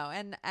 Yeah, no.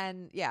 And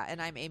I'm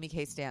Amy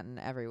K. Stanton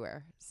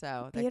everywhere.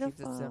 So that keeps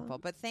Beautiful. it simple.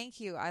 But thank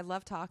you. I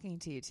love talking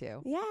to you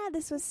too. Yeah,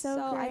 this was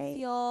so great. I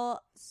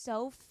feel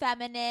so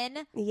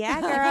feminine. Yeah,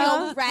 I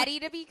girl. feel ready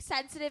to be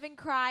sensitive and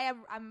cry.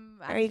 I'm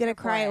Are you going to here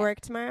for cry it. at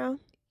work tomorrow?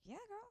 Yeah,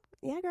 girl.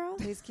 Yeah, girl.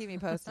 Please keep me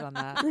posted on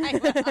that. I will.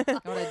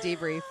 I want to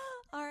debrief.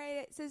 All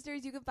right,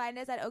 sisters, you can find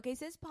us at OK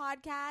Sis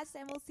Podcast,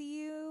 and we'll see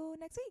you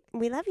next week.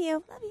 We love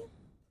you. Love you.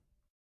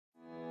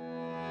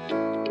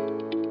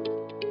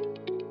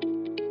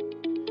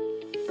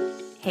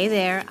 Hey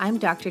there, I'm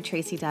Dr.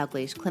 Tracy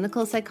Dalgleish,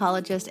 clinical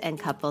psychologist and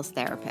couples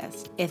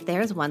therapist. If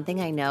there's one thing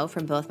I know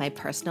from both my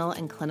personal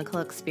and clinical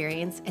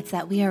experience, it's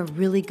that we are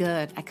really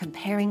good at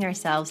comparing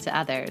ourselves to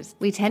others.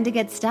 We tend to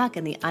get stuck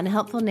in the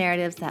unhelpful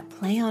narratives that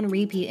play on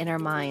repeat in our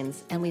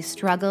minds, and we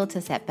struggle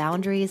to set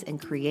boundaries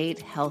and create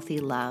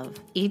healthy love.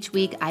 Each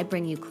week, I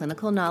bring you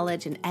clinical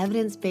knowledge and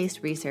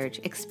evidence-based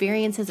research,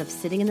 experiences of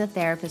sitting in the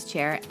therapist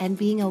chair, and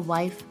being a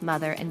wife,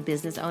 mother, and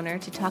business owner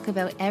to talk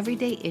about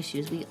everyday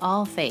issues we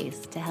all face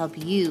to help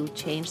you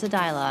change the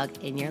dialogue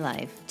in your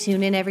life.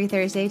 Tune in every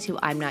Thursday to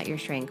I'm Not Your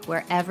Shrink,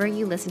 wherever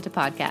you listen to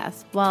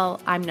podcasts.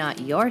 While I'm not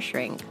your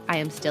shrink, I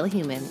am still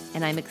human,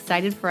 and I'm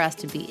excited for us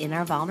to be in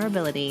our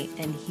vulnerability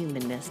and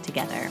humanness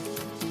together.